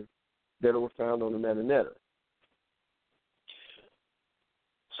nature that were found on the Metanetta.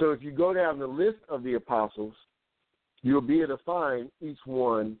 So if you go down the list of the apostles, you'll be able to find each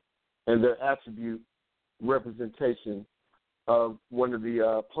one and their attribute representation of one of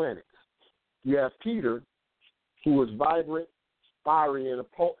the planets. You have Peter, who was vibrant, fiery,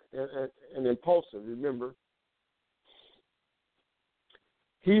 and impulsive. Remember,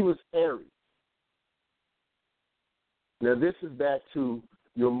 he was Aries. Now, this is back to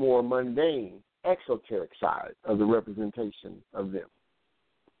your more mundane, exoteric side of the representation of them.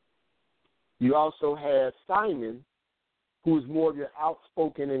 You also had Simon, who was more of your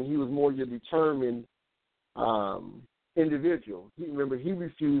outspoken and he was more your determined individual. Remember, he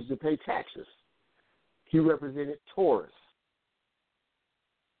refused to pay taxes. He represented Taurus.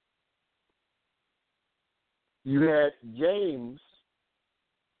 You had James,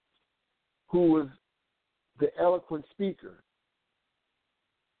 who was the eloquent speaker.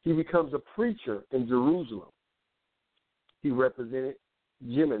 He becomes a preacher in Jerusalem. He represented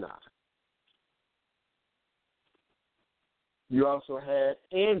Gemini. You also had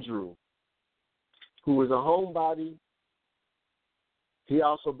Andrew, who was a homebody. He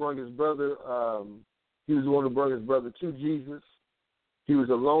also brought his brother, he was the one who brought his brother to Jesus. He was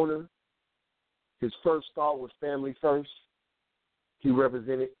a loner. His first thought was family first. He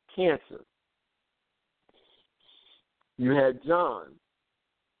represented Cancer. You had John.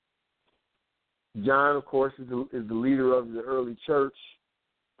 John, of course, is the leader of the early church,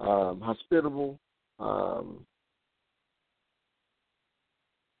 hospitable.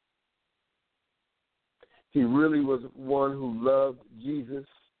 He really was one who loved Jesus,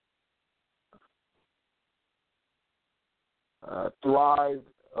 thrived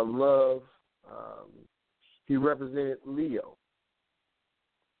of love. He represented Leo.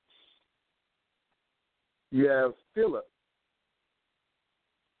 You have Philip.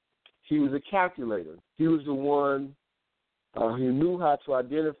 He was a calculator. He was the one who knew how to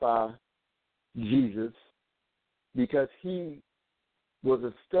identify Jesus because he was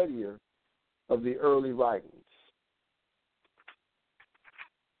a studier of the early writings.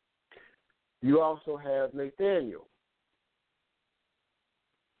 You also have Nathaniel.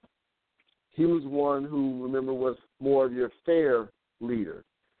 He was one who, remember, was more of your fair leader,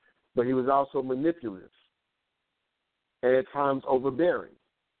 but he was also manipulative and at times overbearing.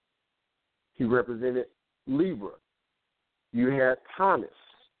 He represented Libra. You had Thomas,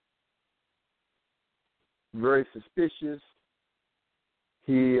 very suspicious.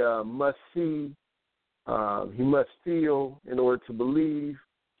 He must see, he must feel in order to believe.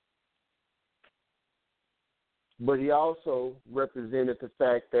 But he also represented the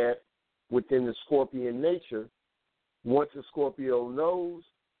fact that within the Scorpion nature, once a Scorpio knows,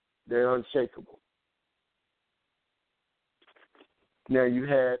 they're unshakable. Now you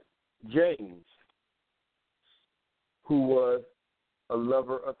had James, who was a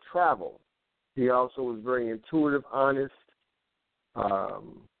lover of travel. He also was very intuitive, honest.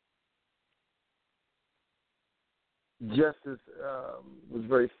 Justice was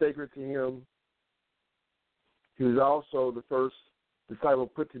very sacred to him. He was also the first disciple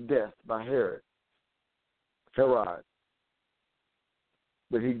put to death by Herod.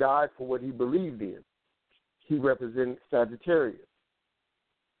 But he died for what he believed in. He represented Sagittarius.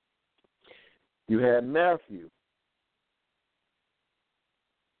 You had Matthew.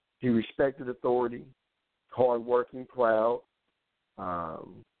 He respected authority, hardworking, proud.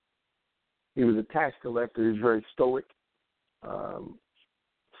 He was a tax collector. He was very stoic,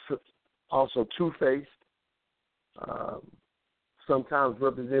 also two-faced, sometimes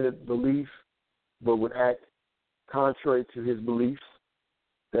represented belief, but would act contrary to his beliefs.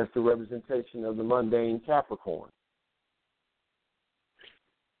 That's the representation of the mundane Capricorn.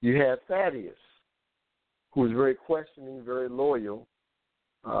 You had Thaddeus, who was very questioning, very loyal,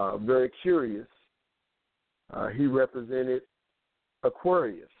 very curious. He represented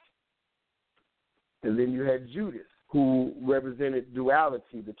Aquarius. And then you had Judas, who represented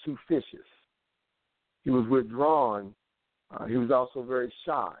duality, the two fishes. He was withdrawn. He was also very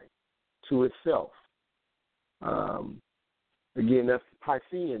shy to himself. Again, that's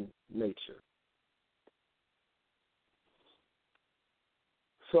Piscean nature.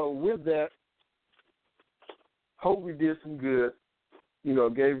 So with that, hope we did some good.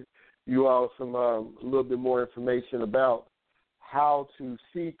 Gave you all some a little bit more information about how to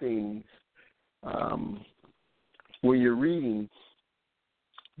see things when you're reading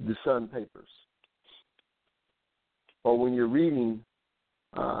the Sun papers, or when you're reading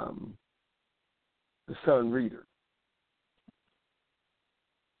the Sun Reader.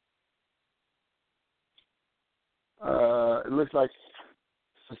 It looks like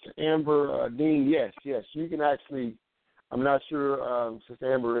Sister Amber Dean, yes, you can actually. I'm not sure,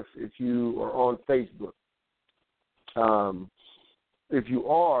 Sister Amber, if you are on Facebook. If you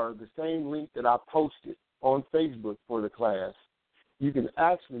are, the same link that I posted on Facebook for the class, you can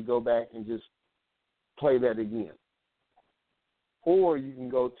actually go back and just play that again. Or you can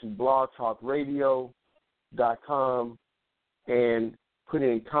go to blogtalkradio.com and put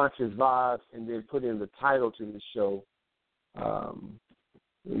in Conscious Vibes and then put in the title to the show.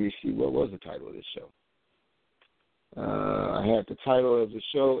 Let me see, what was the title of this show? I had the title of the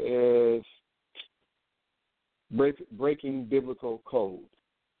show is Breaking Biblical Code.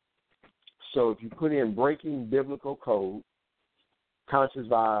 So if you put in Breaking Biblical Code, Conscious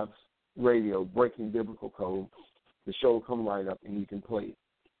Vibes Radio, Breaking Biblical Code, the show will come right up and you can play it.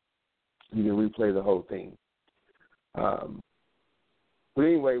 You can replay the whole thing. But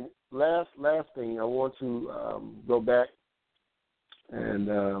anyway, last thing, I want to go back and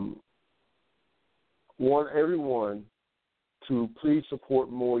want everyone to please support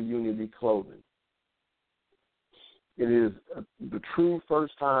More Unity Clothing. It is the true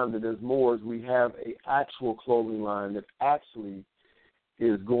first time that as Moors we have an actual clothing line that actually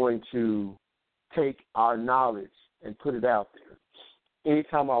is going to take our knowledge and put it out there.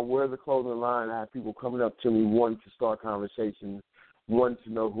 Anytime I wear the clothing line, I have people coming up to me wanting to start conversations, wanting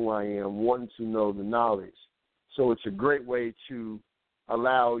to know who I am, wanting to know the knowledge. So it's a great way to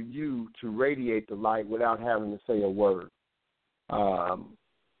allow you to radiate the light without having to say a word.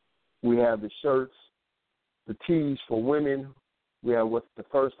 We have the shirts, the tees for women. We have what's the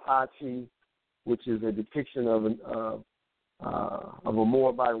first eye tee, which is a depiction of a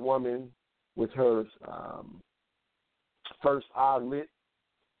Moabite woman with her first eye lit,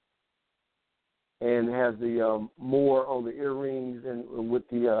 and has the Moor on the earrings and with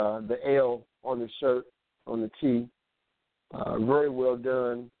the L on the shirt on the tee. Very well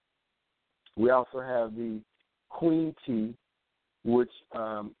done. We also have the Queen tee, which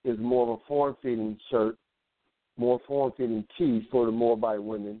is more of a form-fitting shirt, more form-fitting tee for the Moabite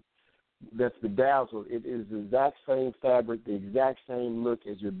women. That's bedazzled. It is the exact same fabric, the exact same look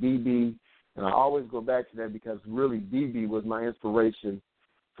as your BB. And I always go back to that because really BB was my inspiration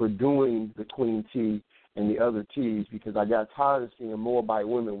for doing the Queen tee and the other tees, because I got tired of seeing Moabite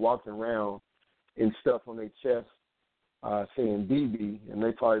women walking around in stuff on their chest saying BB, and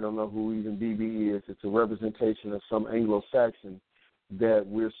they probably don't know who even BB is. It's a representation of some Anglo-Saxon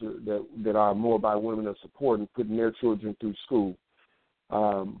that our Moabite women are supporting, putting their children through school.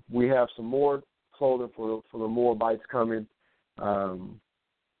 We have some more clothing for the Moabites coming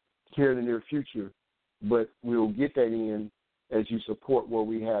here in the near future, but we'll get that in as you support what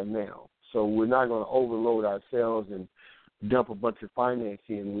we have now. So we're not going to overload ourselves and dump a bunch of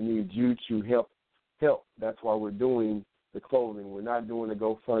financing in. We need you to help. That's why we're doing the clothing. We're not doing the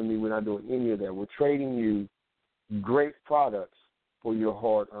GoFundMe. We're not doing any of that. We're trading you great products for your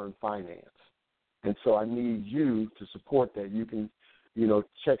hard-earned finance. And so I need you to support that. You can,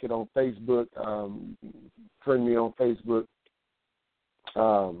 check it on Facebook, friend me on Facebook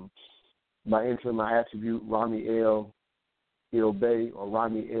by entering my attribute, Rahme'el Bay or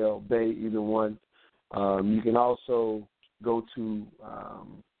Rahme'el Bay, either one. You can also go to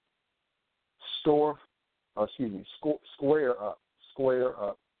Square Up,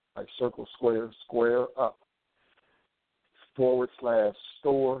 like circle square, Square Up, /store/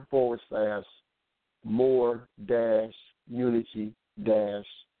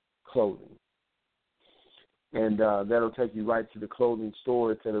 more-unity-clothing. And that'll take you right to the clothing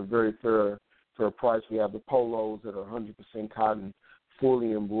store. It's at a very fair price. We have the polos that are 100% cotton,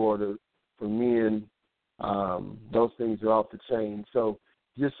 fully embroidered for men. Those things are off the chain. So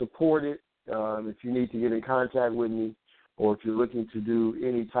just support it. If you need to get in contact with me, or if you're looking to do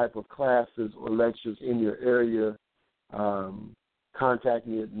any type of classes or lectures in your area, contact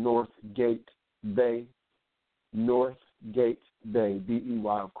me at Northgate Bay, Bey,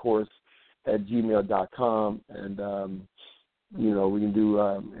 of course, at gmail.com. And, we can do,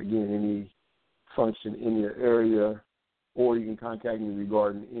 again, any function in your area, or you can contact me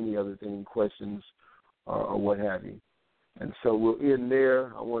regarding any other thing, questions or what have you. And so we'll end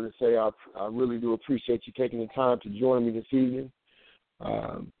there. I want to say I really do appreciate you taking the time to join me this evening.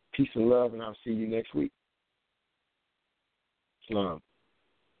 Peace and love, and I'll see you next week. Salam.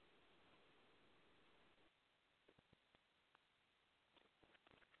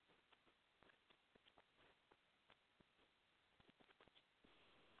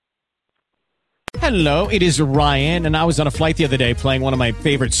 Hello, it is Ryan, and I was on a flight the other day playing one of my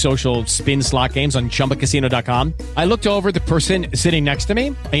favorite social spin slot games on ChumbaCasino.com. I looked over the person sitting next to me,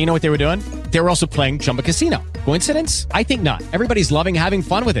 and you know what they were doing? They were also playing Chumba Casino. Coincidence? I think not. Everybody's loving having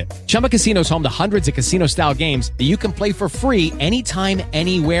fun with it. Chumba Casino is home to hundreds of casino-style games that you can play for free anytime,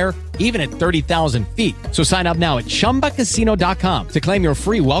 anywhere, even at 30,000 feet. So sign up now at ChumbaCasino.com to claim your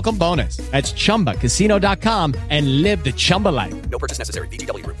free welcome bonus. That's ChumbaCasino.com and live the Chumba life. No purchase necessary.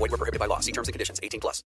 VGW Group. Void where prohibited by law. See terms and conditions. 18+.